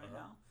going on right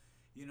now.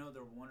 You know,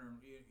 they're wondering,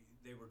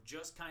 they were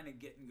just kind of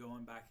getting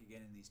going back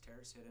again, and these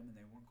tariffs hit them, and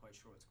they weren't quite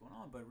sure what's going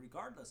on. But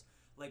regardless,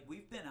 like,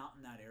 we've been out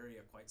in that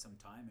area quite some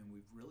time, and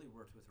we've really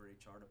worked with our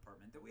HR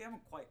department that we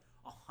haven't quite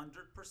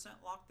 100%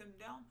 locked them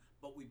down,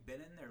 but we've been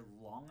in there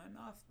long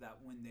enough that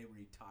when they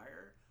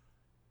retire,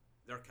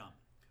 they're coming.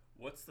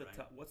 What's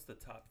the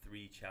top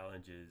 3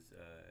 challenges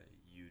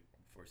you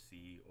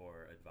foresee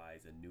or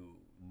advise a new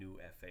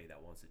FA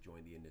that wants to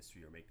join the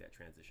industry or make that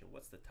transition?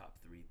 What's the top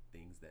 3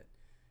 things that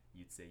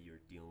you'd say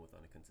you're dealing with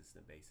on a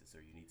consistent basis,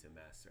 or you need to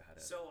master how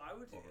to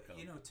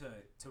overcome? You know,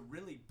 to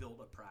really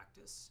build a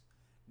practice,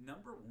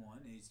 number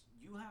one is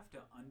you have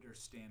to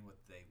understand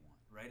what they want,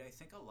 right? I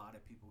think a lot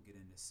of people get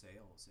into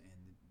sales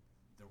and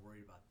they're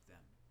worried about them,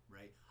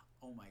 right?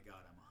 Oh my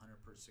God, I'm 100%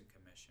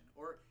 commission.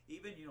 Or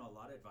even, you know, a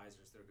lot of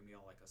advisors, they're going to be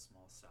all like a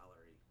small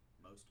salary,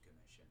 most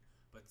commission.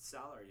 But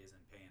salary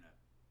isn't paying a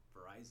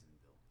Verizon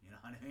bill. You know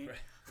what I mean?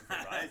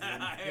 Verizon.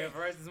 Yeah,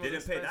 Verizon's one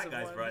Didn't of the pay that expensive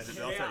guy's ones. Verizon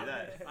bill, I'll tell you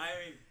that. I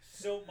mean,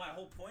 so my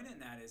whole point in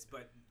that is,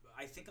 but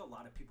I think a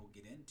lot of people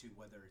get into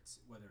whether it's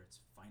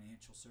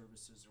financial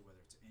services or whether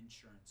it's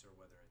insurance or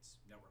whether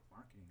it's network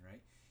marketing,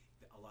 right?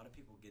 A lot of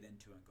people get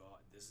into and go,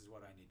 this is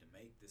what I need to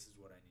make, this is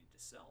what I need to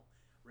sell,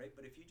 right?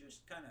 But if you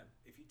just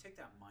if you take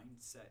that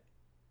mindset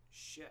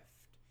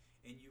shift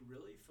and you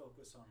really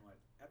focus on what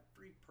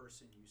every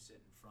person you sit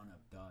in front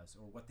of does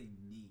or what they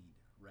need,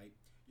 right?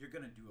 You're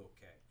going to do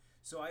okay.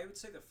 So I would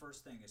say the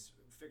first thing is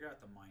figure out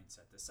the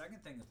mindset. The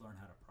second thing is learn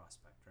how to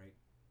prospect, right?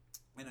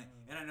 And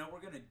I know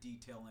we're going to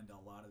detail into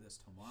a lot of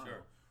this tomorrow.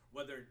 Sure.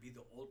 Whether it be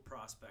the old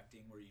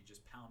prospecting where you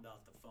just pound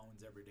out the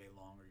phones every day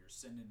long, or you're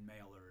sending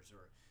mailers,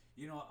 or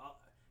you know,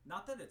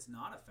 not that it's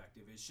not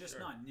effective. It's just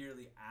not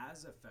nearly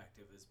as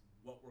effective as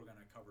what we're going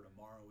to cover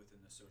tomorrow within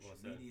the social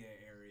media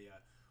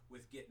area,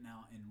 with getting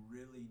out and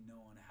really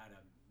knowing how to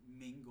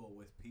mingle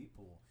with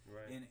people.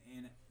 Right.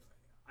 And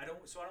I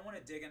don't want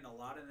to dig into a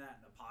lot of that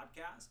in the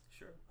podcast.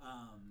 Sure.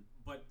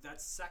 But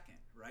that's second,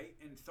 right?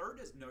 And third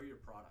is know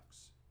your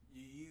products.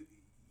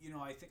 You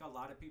know, I think a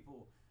lot of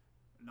people.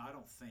 No, I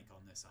don't think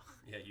on this.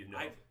 Yeah, you know.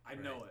 I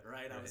know it,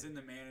 right? I was in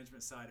the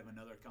management side of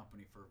another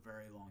company for a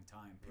very long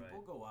time.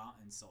 People go out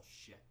and sell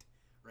shit,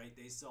 right?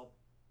 They sell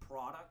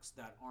products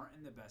that aren't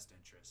in the best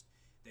interest.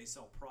 They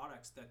sell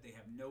products that they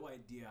have no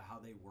idea how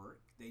they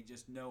work. They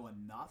just know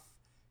enough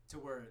to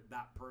where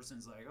that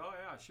person's like, oh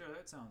yeah, sure,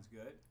 that sounds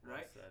good,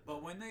 right?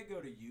 But when they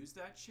go to use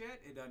that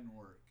shit, it doesn't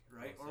work,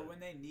 right? Or when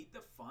they need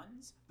the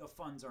funds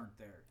aren't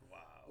there. Wow.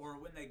 Or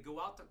when they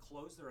go out to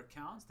close their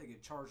accounts, they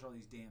get charged all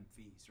these damn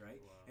fees, right?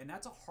 Wow. And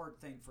that's a hard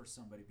thing for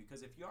somebody,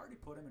 because if you already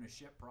put them in a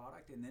shit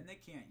product and then they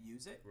can't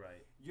use it,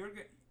 right?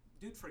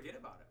 Dude, forget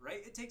about it,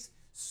 right? It takes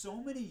so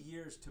many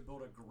years to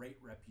build a great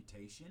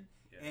reputation,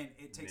 and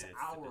it takes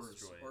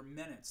hours or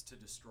minutes to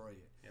destroy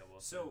it. Yeah, well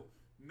so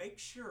make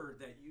sure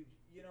that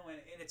you know, and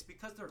it's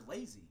because they're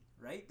lazy,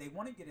 right? They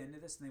want to get into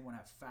this and they want to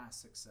have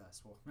fast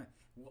success.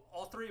 Well,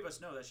 all three of us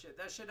know that shit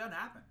doesn't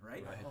happen,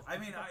 right? I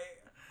mean,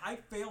 I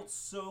failed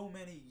so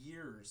many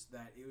years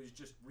that it was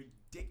just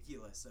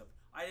ridiculous.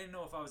 I didn't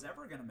know if I was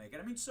ever going to make it.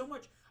 I mean, so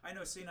much. I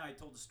know Cena, I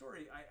told the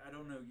story. I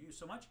don't know you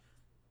so much.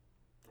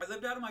 I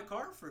lived out of my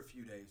car for a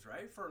few days,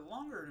 right? For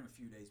longer than a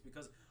few days,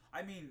 because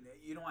I mean,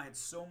 you know, I had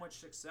so much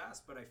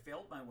success, but I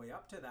failed my way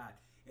up to that,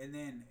 and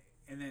then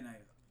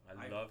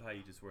I love how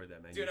you just worded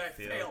that, man. Dude, I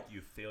failed.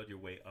 You failed your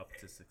way up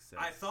to success.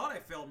 I thought I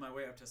failed my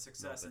way up to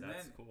success, and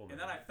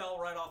then I fell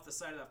right off the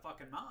side of that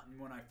fucking mountain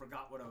when I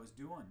forgot what I was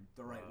doing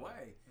the right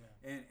way,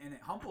 and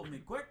it humbled me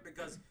quick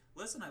because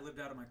listen, I lived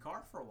out of my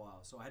car for a while,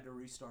 so I had to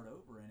restart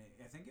over, and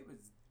I think it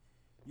was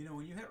you know,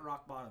 when you hit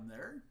rock bottom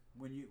there,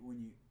 when you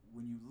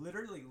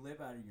literally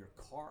live out of your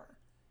car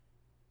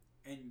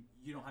and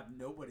you don't have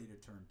nobody to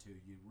turn to,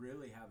 you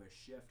really have a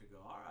shift to go,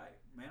 all right,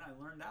 man, I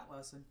learned that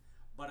lesson,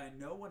 but I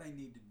know what I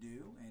need to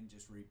do and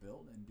just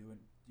rebuild and do it.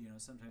 You know,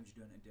 sometimes you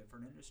do it in a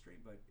different industry,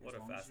 but what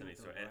a fascinating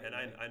story. And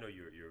I know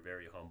you're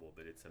very humble,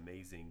 but it's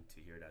amazing to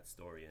hear that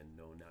story and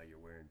know now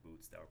you're wearing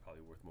boots that were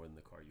probably worth more than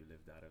the car you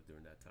lived out of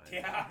during that time.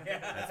 Yeah.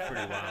 That's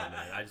pretty wild,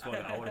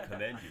 man. I want to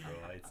commend you, bro.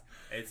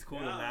 It's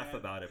cool to laugh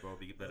about it, bro,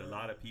 but a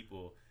lot of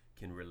people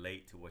can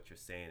relate to what you're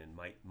saying and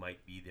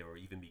might be there or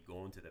even be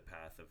going to the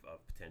path of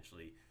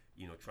potentially,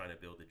 you know, trying to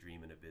build a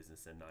dream in a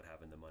business and not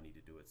having the money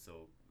to do it.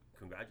 So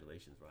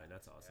congratulations, Ryan.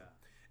 That's awesome. Yeah.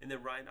 And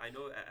then Ryan, I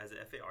know as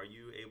an FA, are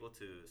you able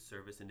to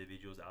service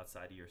individuals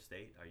outside of your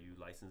state? Are you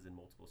licensed in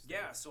multiple states?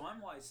 Yeah, so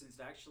I'm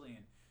licensed actually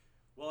in,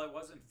 well, I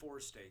was in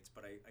 4 states,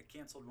 but I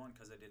canceled one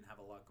because I didn't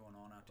have a lot going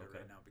on out there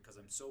right now because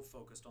I'm so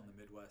focused on the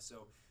Midwest.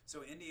 So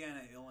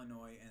Indiana,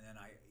 Illinois, and then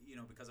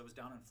because I was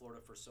down in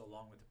Florida for so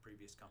long with the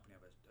previous company,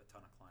 I have a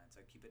ton of clients.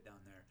 I keep it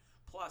down there.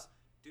 Plus,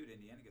 dude,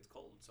 Indiana gets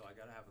cold, so I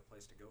got to have a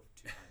place to go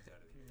 2 times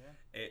out of the year.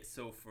 Yeah.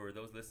 So for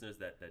those listeners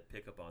that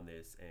pick up on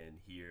this and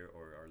hear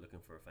or are looking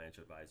for a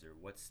financial advisor,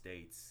 what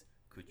states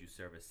could you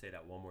service? Say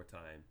that one more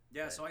time.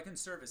 Yeah, so I can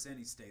service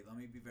any state. Let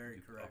me be very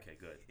correct. Okay,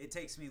 good. It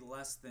takes me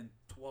less than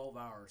 12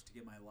 hours to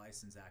get my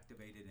license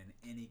activated in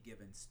any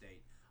given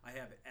state. I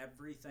have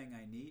everything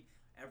I need.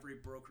 Every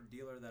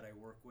broker-dealer that I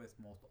work with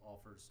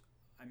offers,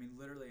 I mean,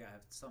 literally I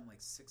have something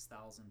like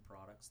 6,000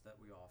 products that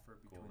we offer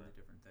between the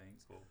different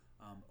things. Cool.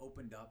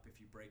 Opened up, if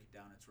you break it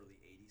down, it's really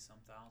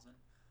 80-some thousand.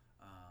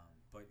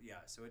 But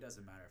yeah, so it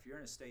doesn't matter. If you're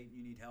in a state and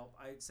you need help,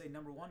 I'd say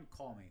number one,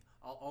 call me.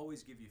 I'll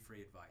always give you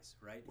free advice,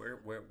 right?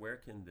 Where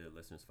can the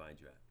listeners find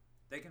you at?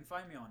 They can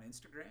find me on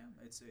Instagram.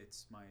 It's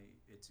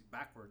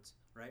backwards,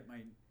 right?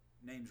 My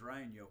name's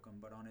Ryan Yoakum,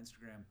 but on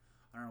Instagram,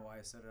 I don't know why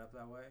I set it up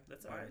that way.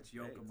 That's all right. It's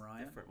Yoakum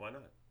Ryan. Different. Why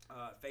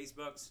not?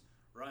 Facebook's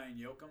Ryan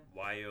Yoakum.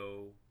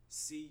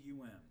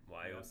 Y-O-C-U-M.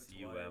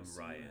 Y-O-C-U-M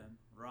Ryan.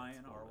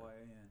 Ryan,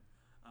 R-Y-A-N.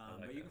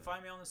 But you can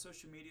find me on the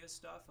social media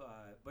stuff.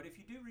 But if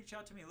you do reach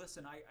out to me,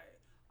 listen, I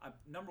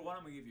number one,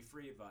 I'm going to give you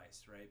free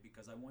advice, right?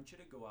 Because I want you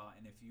to go out,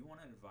 and if you want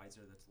an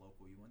advisor that's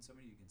local, you want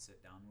somebody you can sit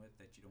down with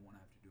that you don't want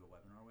to have to do a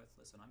webinar with,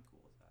 listen, I'm cool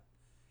with that.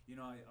 You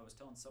know, I was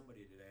telling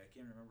somebody today, I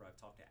can't remember,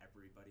 I've talked to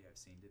everybody I've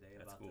seen today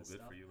about cool. this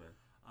Good stuff. for you, man.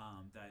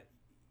 That,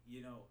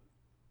 you know,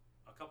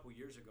 a couple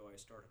years ago, I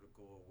started a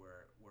goal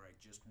where I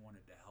just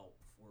wanted to help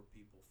 4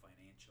 people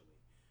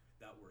financially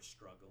that were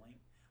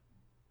struggling,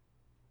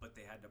 but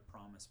they had to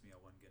promise me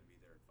I wasn't going to be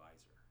their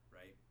advisor,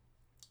 right?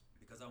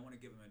 Because I want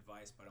to give them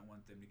advice, but I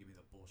want them to give me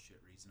the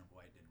bullshit reason of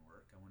why it didn't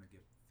work. I want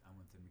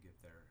them to give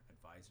their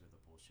advisor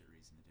the bullshit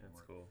reason it didn't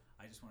work. That's cool.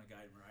 I just want to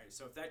guide them right.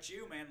 So if that's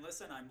you, man,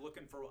 listen, I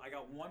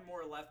got 1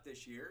 more left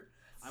this year.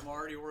 I'm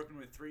already working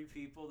with 3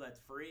 people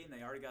that's free, and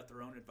they already got their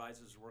own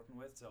advisors working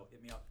with. So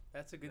hit me up.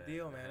 That's a good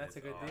deal, man. That's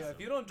a good awesome. deal. If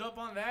you don't jump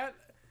on that,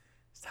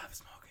 stop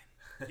smoking.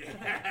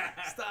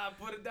 Yeah. Stop.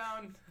 Put it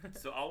down.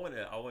 So I want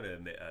to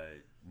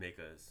make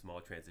a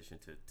small transition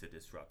to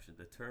disruption.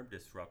 The term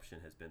disruption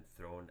has been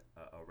thrown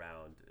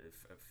around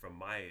from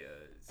my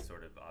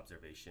sort of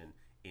observation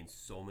in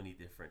so many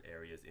different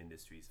areas,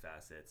 industries,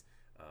 facets.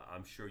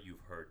 I'm sure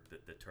you've heard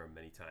the term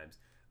many times.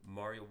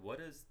 Mario, what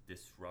does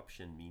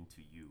disruption mean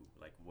to you?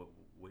 Like,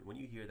 when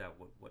you hear that,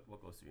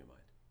 what goes through your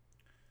mind?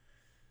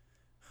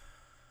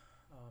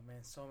 Oh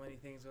man, so many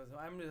things goes.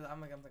 I'm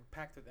like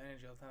packed with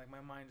energy all the time. Like my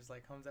mind just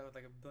like comes out with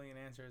like a billion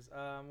answers.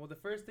 Well, the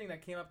first thing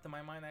that came up to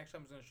my mind, actually,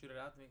 I'm just gonna shoot it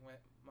out to make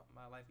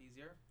my life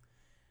easier,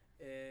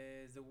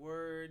 is the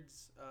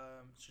words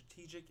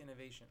strategic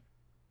innovation.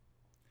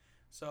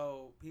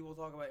 So people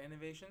talk about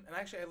innovation, and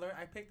actually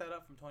I picked that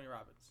up from Tony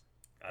Robbins.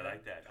 I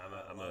like that.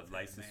 I'm a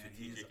licensed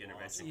strategic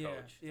intervention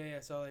coach. Yeah.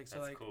 So That's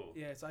cool.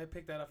 Yeah, so I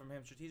picked that up from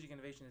him. Strategic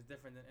innovation is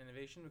different than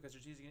innovation because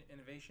strategic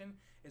innovation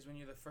is when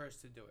you're the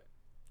first to do it.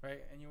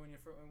 Right, and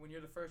when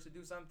you're the first to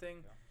do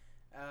something,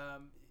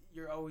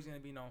 you're always going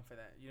to be known for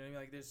that. You know what I mean?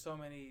 Like there's so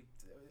many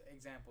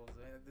examples.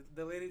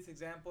 The latest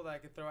example that I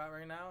could throw out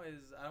right now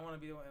is I don't want to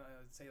be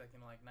say like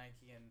like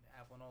Nike and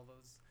Apple and all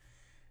those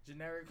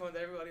generic ones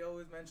that everybody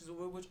always mentions,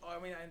 which I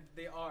mean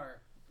they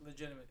are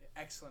legitimate,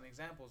 excellent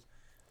examples.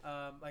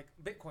 Like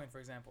Bitcoin, for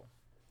example.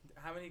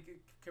 How many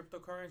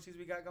cryptocurrencies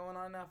we got going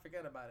on now?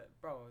 Forget about it,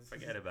 bro.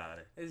 Forget about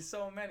it. There's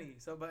so many.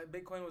 So, but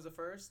Bitcoin was the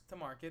first to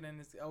market, and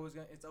it's always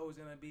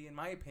gonna be, in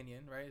my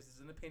opinion, right? This is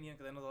an opinion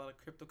because I know a lot of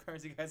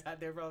cryptocurrency guys out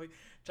there probably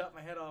chop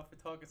my head off for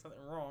talking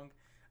something wrong.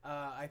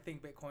 I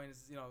think Bitcoin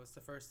is, it's the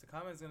first to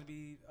come. And it's gonna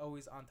be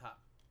always on top.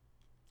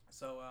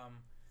 So,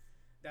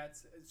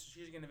 that's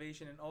strategic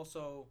innovation, and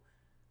also,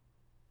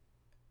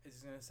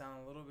 it's gonna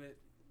sound a little bit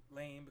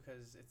lame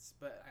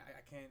but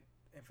I can't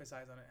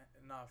emphasize on it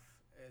enough.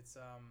 It's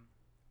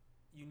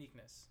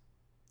uniqueness,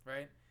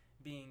 right?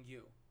 Being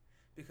you,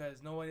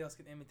 because nobody else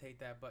can imitate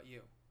that but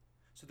you.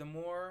 So the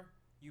more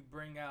you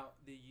bring out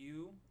the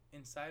you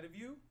inside of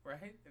you,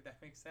 right? If that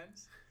makes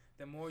sense,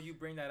 the more you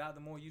bring that out,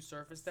 the more you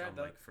surface that.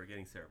 Like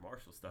forgetting Sarah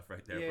Marshall stuff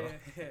right there, yeah, bro.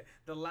 Yeah.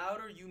 The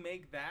louder you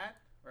make that,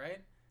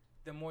 right?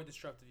 the more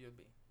disruptive you'll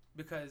be,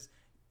 because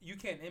you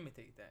can't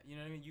imitate that. You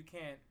know what I mean? You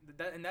can't.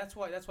 And that's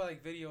why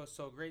like video is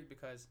so great,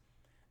 because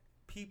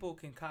people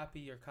can copy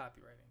your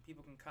copywriting.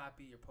 People can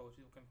copy your post.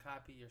 People can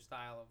copy your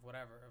style of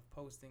whatever, of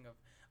posting,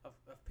 of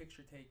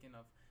picture taking,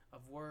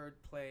 of word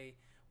play,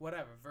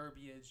 whatever,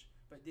 verbiage.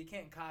 But they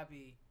can't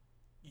copy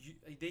you.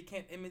 They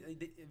can't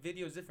imitate.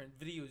 Video is different.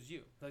 Video is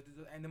you. Like,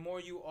 and the more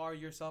you are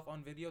yourself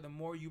on video, the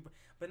more you.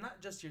 But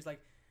not just yours.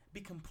 Like, be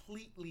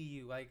completely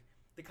you. Like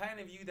the kind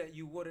of you that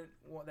you wouldn't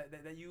want.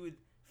 That you would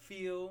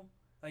feel.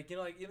 Like, you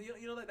know, like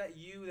like that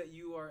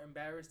you are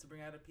embarrassed to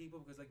bring out of people,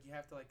 because like you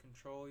have to like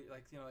control,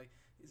 like, you know, like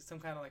some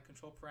kind of like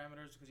control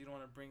parameters, because you don't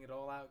want to bring it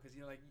all out, because,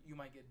 you know, like you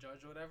might get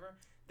judged or whatever.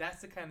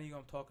 That's the kind of you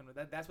I'm talking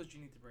about. That's what you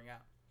need to bring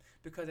out,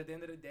 because at the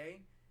end of the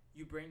day,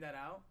 you bring that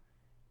out,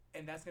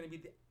 and that's gonna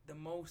be the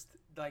most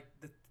like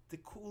the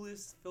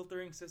coolest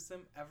filtering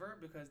system ever,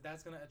 because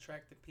that's gonna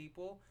attract the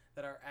people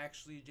that are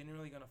actually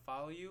genuinely gonna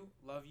follow you,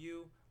 love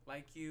you,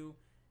 like you,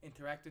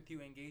 interact with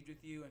you, engage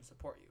with you, and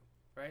support you.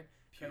 Right?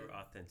 Pure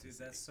authenticity.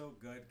 Dude, that's so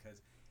good,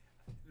 because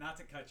not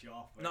to cut you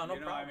off, but no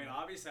problem. I mean,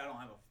 obviously I don't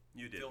have a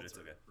you did, filter, but it's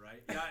okay.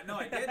 Right? Yeah, no,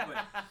 I did,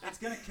 but it's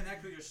gonna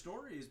connect with your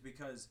stories,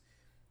 because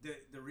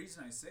the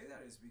reason I say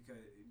that is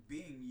because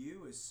being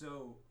you is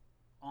so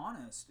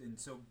honest and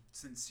so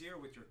sincere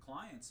with your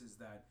clients. Is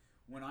that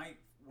when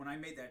I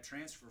made that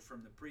transfer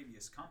from the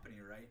previous company,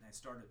 right, and I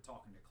started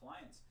talking to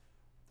clients,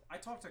 I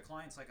talk to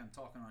clients like I'm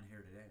talking on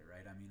here today,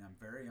 right? I mean, I'm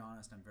very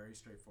honest. I'm very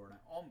straightforward.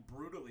 I'm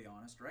brutally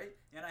honest, right?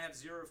 And I have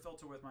zero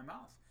filter with my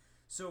mouth.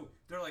 So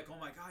they're like, oh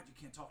my God, you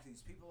can't talk to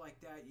these people like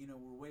that. You know,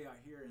 we're way out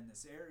here in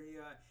this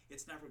area.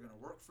 It's never going to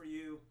work for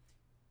you.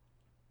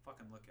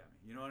 Fucking look at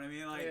me. You know what I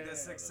mean? Like, the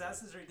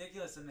success is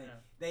ridiculous, and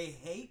they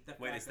hate the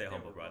fact Way to stay that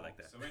humble, they bro. were I like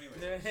wrong. that. So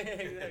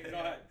anyway, go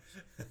ahead.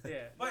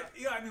 Yeah. But,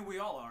 yeah, I mean, we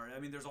all are. I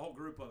mean, there's a whole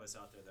group of us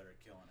out there that are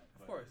killing it.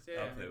 Of course,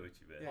 yeah. I'll play with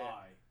you, man. Yeah.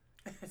 Why?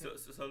 So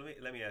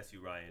let me ask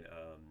you, Ryan.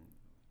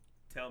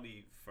 Tell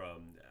me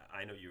from.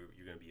 I know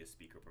you're going to be a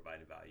speaker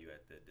providing value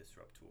at the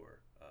Disrupt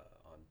Tour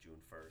on June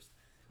 1st.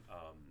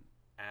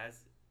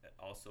 As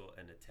also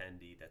an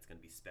attendee that's going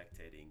to be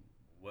spectating,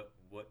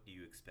 what do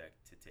you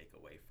expect to take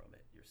away from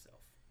it yourself?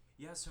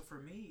 Yeah. So for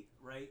me,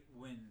 right,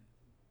 when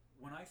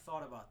I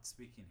thought about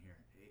speaking here,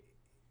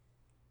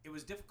 it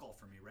was difficult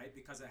for me, right,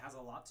 because it has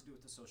a lot to do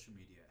with the social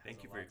media.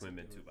 Thank you for your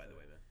commitment too, by the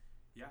way, man.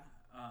 Yeah.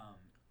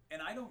 And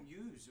I don't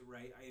use,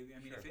 right, I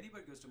mean, Sure. if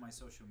anybody goes to my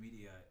social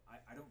media,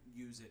 I don't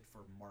use it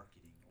for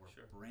marketing or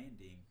Sure.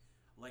 branding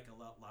like a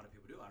lot of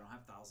people do. I don't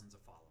have thousands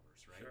of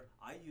followers, right? Sure.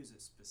 I use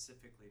it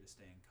specifically to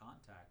stay in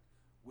contact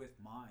with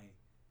my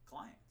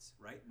clients,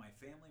 right? My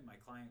family, my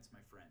clients,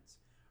 my friends,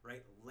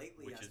 right?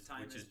 Lately, Which as is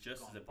time just has as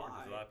gone important,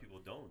 because a by, lot of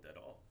people don't at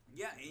all.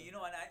 yeah, and, you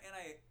know, and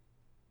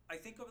I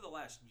think over the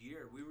last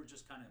year, we were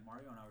just kind of,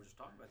 Mario and I were just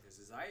talking about this,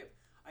 is I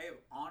have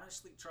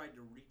honestly tried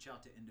to reach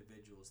out to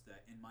individuals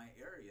that in my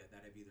area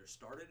that have either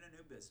started a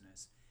new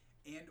business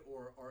and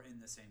or are in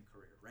the same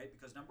career, right?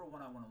 Because number one,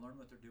 I want to learn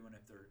what they're doing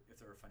if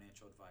they're a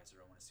financial advisor.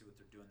 I want to see what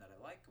they're doing that I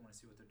like. I want to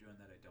see what they're doing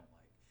that I don't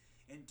like.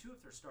 And two, if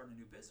they're starting a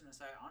new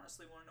business, I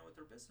honestly want to know what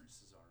their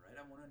businesses are, right?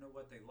 I want to know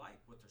what they like,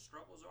 what their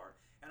struggles are,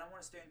 and I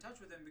want to stay in touch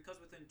with them, because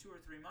within 2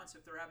 or 3 months,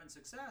 if they're having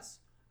success,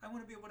 I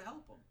want to be able to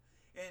help them.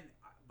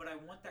 But I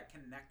want that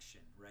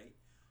connection, right?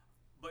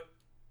 But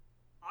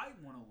I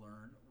want to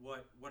learn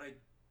what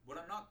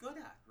I'm not good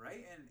at,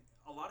 right? And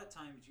a lot of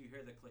times you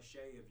hear the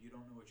cliche of you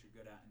don't know what you're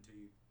good at until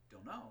you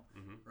don't know,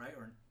 right?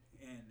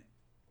 And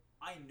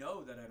I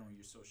know that I don't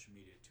use social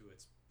media to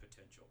its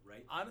potential,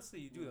 right? Honestly,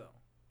 you do though.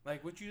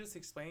 Like what you just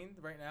explained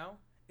right now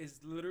is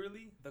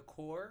literally the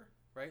core,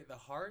 right? The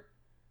heart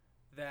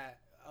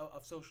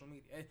of social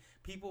media.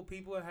 People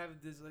have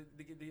this, like,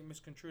 they get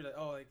misconstrued that,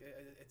 oh, like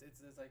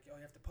it's like, oh,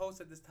 you have to post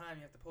at this time,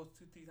 you have to post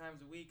 2-3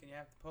 times a week, and you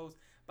have to post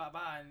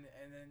and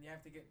then you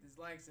have to get these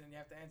likes, and you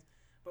have to answer.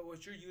 But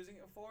what you're using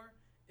it for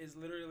is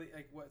literally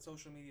like what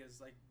social media is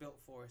like built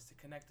for, is to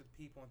connect with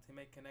people and to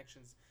make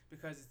connections,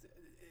 because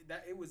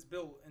it was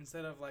built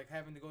instead of like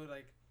having to go to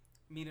like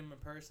meet them in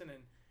person,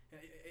 and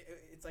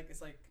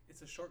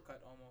it's a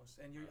shortcut almost,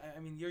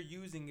 and you're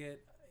using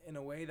it in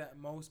a way that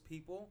most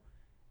people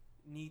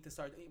need to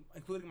start,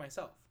 including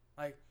myself.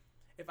 Like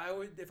if I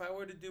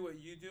were to do what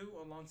you do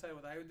alongside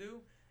what I would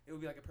do, it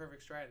would be like a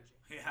perfect strategy.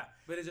 Yeah.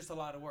 But it's just a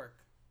lot of work.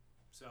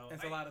 So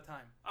it's a lot of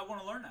time. I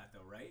want to learn that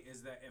though, right?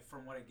 Is that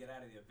from what I get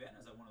out of the event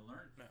is I want to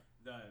learn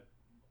the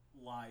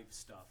live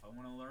stuff. I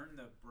want to learn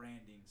the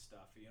branding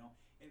stuff, you know.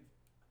 And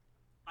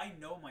I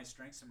know my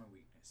strengths and my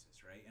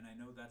weaknesses, right? And I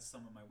know that's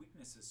some of my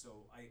weaknesses.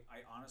 So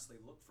I honestly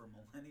look for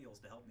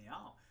millennials to help me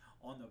out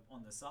on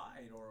the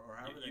side or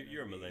however.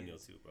 You're a millennial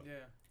too, bro.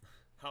 Yeah.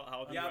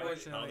 How yeah,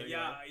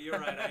 you're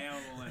right. I am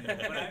a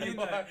millennial. But I mean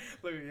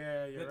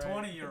the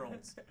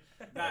 20-year-olds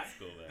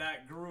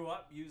that grew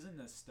up using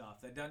this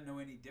stuff, that doesn't know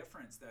any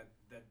difference, that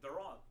they're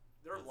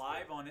That's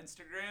live cool. on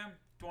Instagram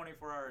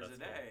 24 hours That's a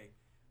day.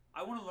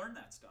 Cool. I want to learn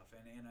that stuff,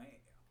 and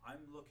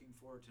I'm looking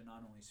forward to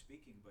not only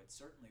speaking but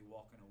certainly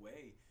walking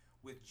away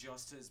with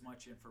just as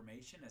much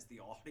information as the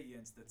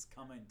audience that's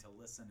coming to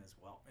listen as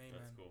well. Amen.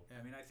 That's cool. Yeah.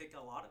 I mean, I think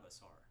a lot of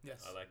us are.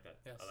 Yes. I like that.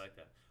 Yes. I like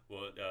that.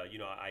 Well,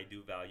 I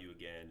do value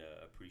again,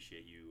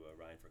 appreciate you,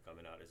 Ryan, for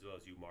coming out, as well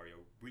as you, Mario.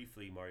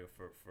 Briefly, Mario,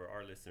 for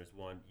our listeners,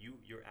 one,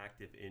 you're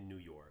active in New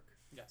York.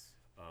 Yes.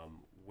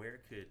 Where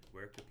could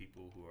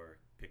people who are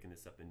picking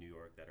this up in New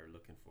York that are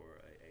looking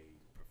for a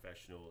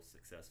professional,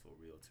 successful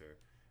real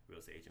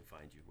estate agent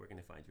find you? Where can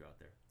they find you out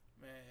there?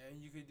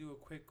 Man, you could do a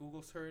quick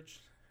Google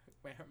search,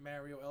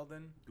 Mario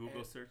Eldon. Google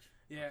and, search.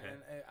 Yeah, Okay.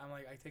 and I'm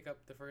like, I take up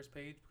the first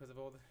page because of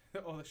all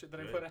the shit that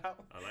Good. I put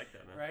out. I like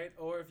that, man. Right?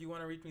 Or if you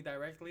want to reach me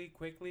directly,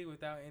 quickly,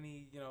 without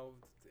any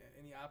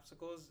any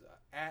obstacles,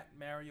 at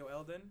Mario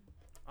Eldon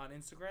on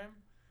Instagram,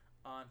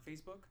 on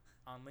Facebook,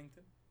 on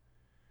LinkedIn.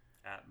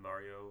 At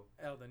Mario.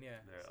 Eldon,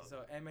 yeah. There, Eldon.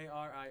 So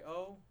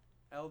Mario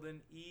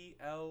Eldon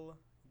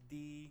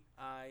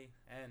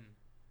ELDIN.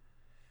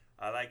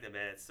 I like that,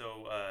 man.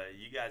 So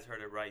you guys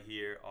heard it right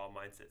here, All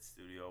Mindset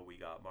Studio. We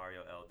got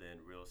Mario Eldon,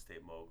 real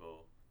estate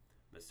mogul,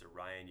 Mr.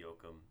 Ryan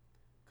Yoakum,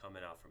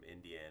 coming out from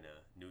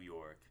Indiana, New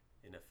York.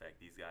 In effect,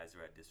 these guys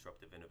are at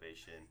Disruptive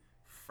Innovation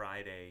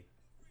Friday,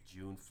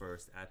 June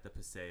 1st at the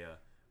Paseo.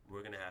 We're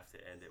going to have to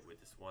end it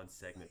with this one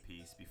segment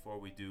piece. Before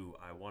we do,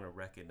 I want to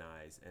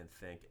recognize and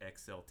thank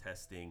Excel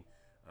Testing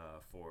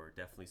for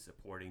definitely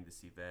supporting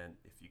this event.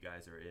 If you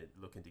guys are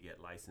looking to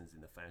get licensed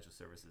in the financial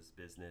services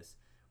business,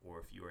 or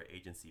if you are an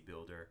agency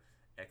builder,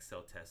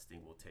 Excel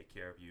Testing will take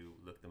care of you.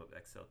 Look them up,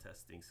 Excel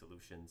Testing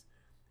Solutions.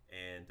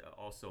 And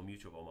also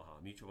Mutual of Omaha.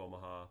 Mutual of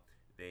Omaha,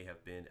 they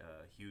have been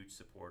a huge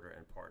supporter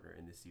and partner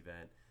in this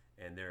event,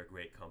 and they're a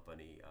great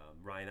company.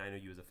 Ryan, I know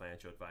you as a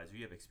financial advisor,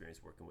 you have experience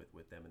working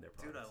with them and their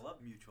products. Dude, I love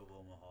Mutual of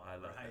Omaha. I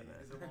love I that, man.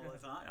 use them all the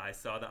time. I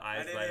saw the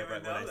eyes didn't light up even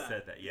right when I know that.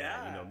 said that.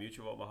 Yeah, Yeah.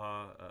 Mutual of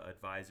Omaha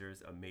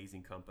Advisors,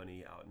 amazing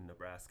company out in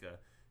Nebraska.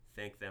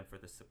 Thank them for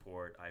the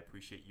support. I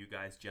appreciate you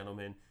guys,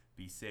 gentlemen.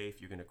 Be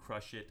safe. You're going to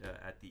crush it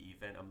at the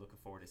event. I'm looking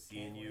forward to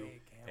seeing you.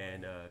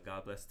 And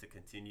God bless to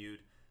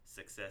continued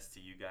success to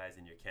you guys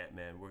and your camp,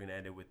 man. We're going to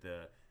end it with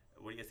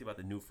what do you guys think about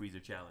the new freezer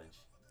challenge?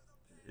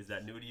 Is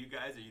that new to you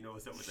guys, or you know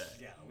what's up with that?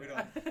 Yeah, we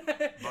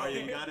don't.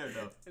 Mario, you got it or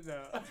no?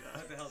 No.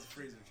 What the hell's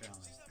freezer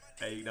challenge?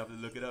 Hey, you have to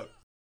look it up.